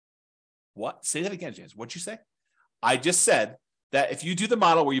 What? Say that again, James. What'd you say? I just said that if you do the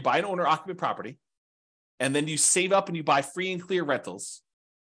model where you buy an owner-occupant property and then you save up and you buy free and clear rentals,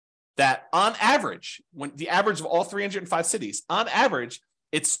 that on average, when the average of all 305 cities, on average,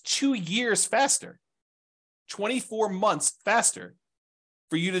 it's 2 years faster, 24 months faster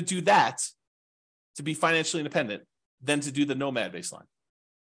for you to do that to be financially independent than to do the nomad baseline.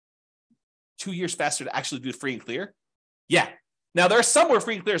 2 years faster to actually do free and clear? Yeah. Now, there are some where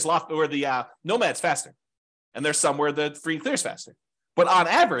free and clear is where the nomad's faster. And there's some where the free and clear is faster. But on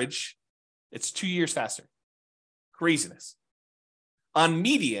average, it's 2 years faster. Craziness. On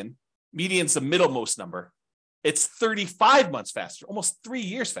median's the middlemost number. It's 35 months faster, almost 3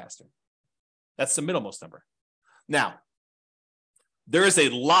 years faster. That's the middlemost number. Now, there is a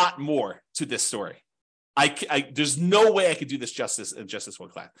lot more to this story. There's no way I could do this justice in just this one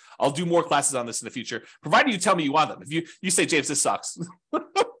class. I'll do more classes on this in the future, provided you tell me you want them. If you say, James, this sucks.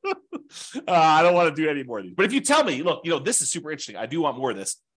 I don't want to do any more of these. But if you tell me, look, this is super interesting, I do want more of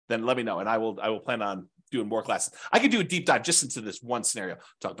this, then let me know, and I will plan on doing more classes. I could do a deep dive just into this one scenario,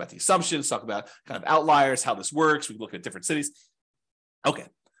 talk about the assumptions, talk about kind of outliers, how this works. We look at different cities. Okay.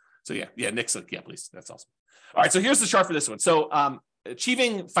 So yeah, Nick's like, yeah, please. That's awesome. All right. So here's the chart for this one. So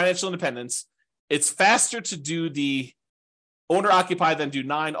achieving financial independence, it's faster to do the owner-occupy than do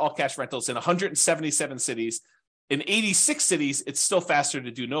 9 all-cash rentals in 177 cities. In 86 cities, it's still faster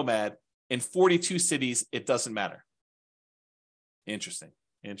to do nomad. In 42 cities, it doesn't matter. Interesting.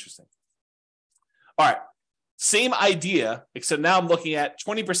 All right. Same idea, except now I'm looking at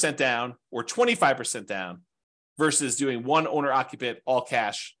 20% down or 25% down versus doing one owner occupant, all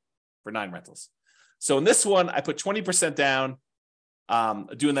cash for 9 rentals. So in this one, I put 20% down,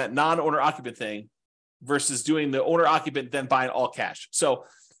 doing that non-owner occupant thing versus doing the owner occupant, then buying all cash. So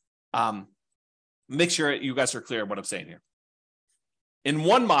make sure you guys are clear on what I'm saying here. In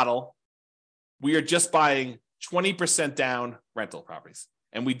one model, we are just buying 20% down rental properties.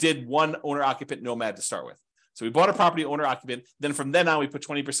 And we did one owner occupant nomad to start with. So we bought a property owner occupant. Then from then on, we put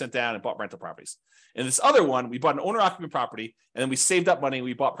 20% down and bought rental properties. In this other one, we bought an owner occupant property and then we saved up money and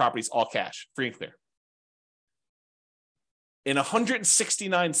we bought properties all cash, free and clear. In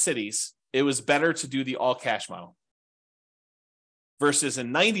 169 cities, it was better to do the all cash model. Versus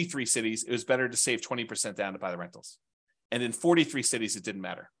in 93 cities, it was better to save 20% down to buy the rentals. And in 43 cities, it didn't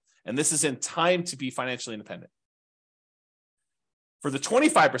matter. And this is in time to be financially independent. For the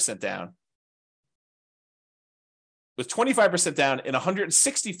 25% down, with 25% down in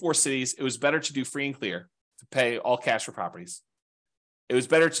 164 cities, it was better to do free and clear, to pay all cash for properties. It was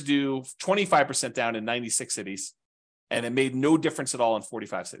better to do 25% down in 96 cities, and it made no difference at all in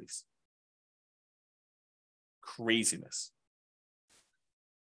 45 cities. Craziness.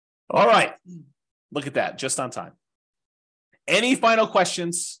 All right. Look at that, just on time. Any final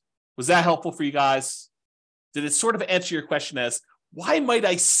questions? Was that helpful for you guys? Did it sort of answer your question as, why might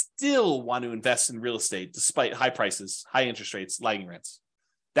I still want to invest in real estate despite high prices, high interest rates, lagging rents?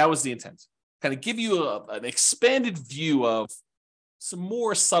 That was the intent. Kind of give you an expanded view of some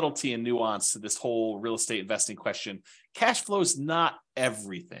more subtlety and nuance to this whole real estate investing question. Cash flow is not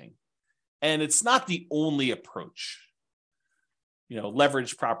everything, and it's not the only approach.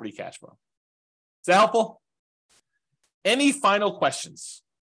 Leverage property cash flow. Is that helpful? Any final questions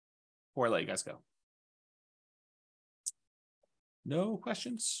before I let you guys go? No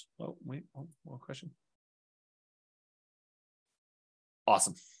questions? Oh, wait, one question.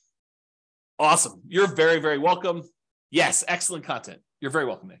 Awesome. You're very, very welcome. Yes, excellent content. You're very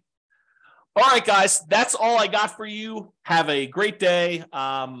welcome, Nick. All right, guys, that's all I got for you. Have a great day.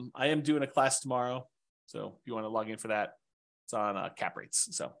 I am doing a class tomorrow, so if you want to log in for that, it's on cap rates.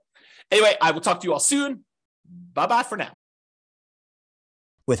 So anyway, I will talk to you all soon. Bye-bye for now.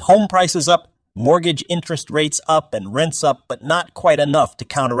 With home prices up, mortgage interest rates up, and rents up, but not quite enough to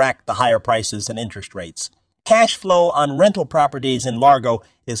counteract the higher prices and interest rates, cash flow on rental properties in Largo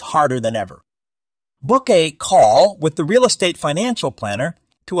is harder than ever. Book a call with the Real Estate Financial Planner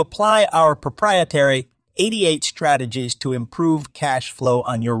to apply our proprietary 88 strategies to improve cash flow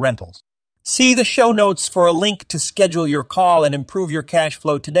on your rentals. See the show notes for a link to schedule your call and improve your cash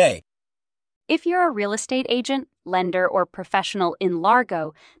flow today. If you're a real estate agent, lender, or professional in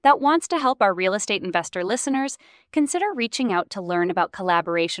Largo that wants to help our real estate investor listeners, consider reaching out to learn about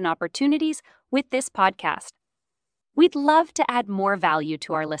collaboration opportunities with this podcast. We'd love to add more value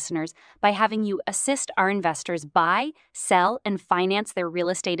to our listeners by having you assist our investors buy, sell, and finance their real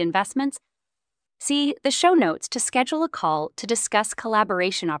estate investments. See the show notes to schedule a call to discuss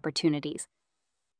collaboration opportunities.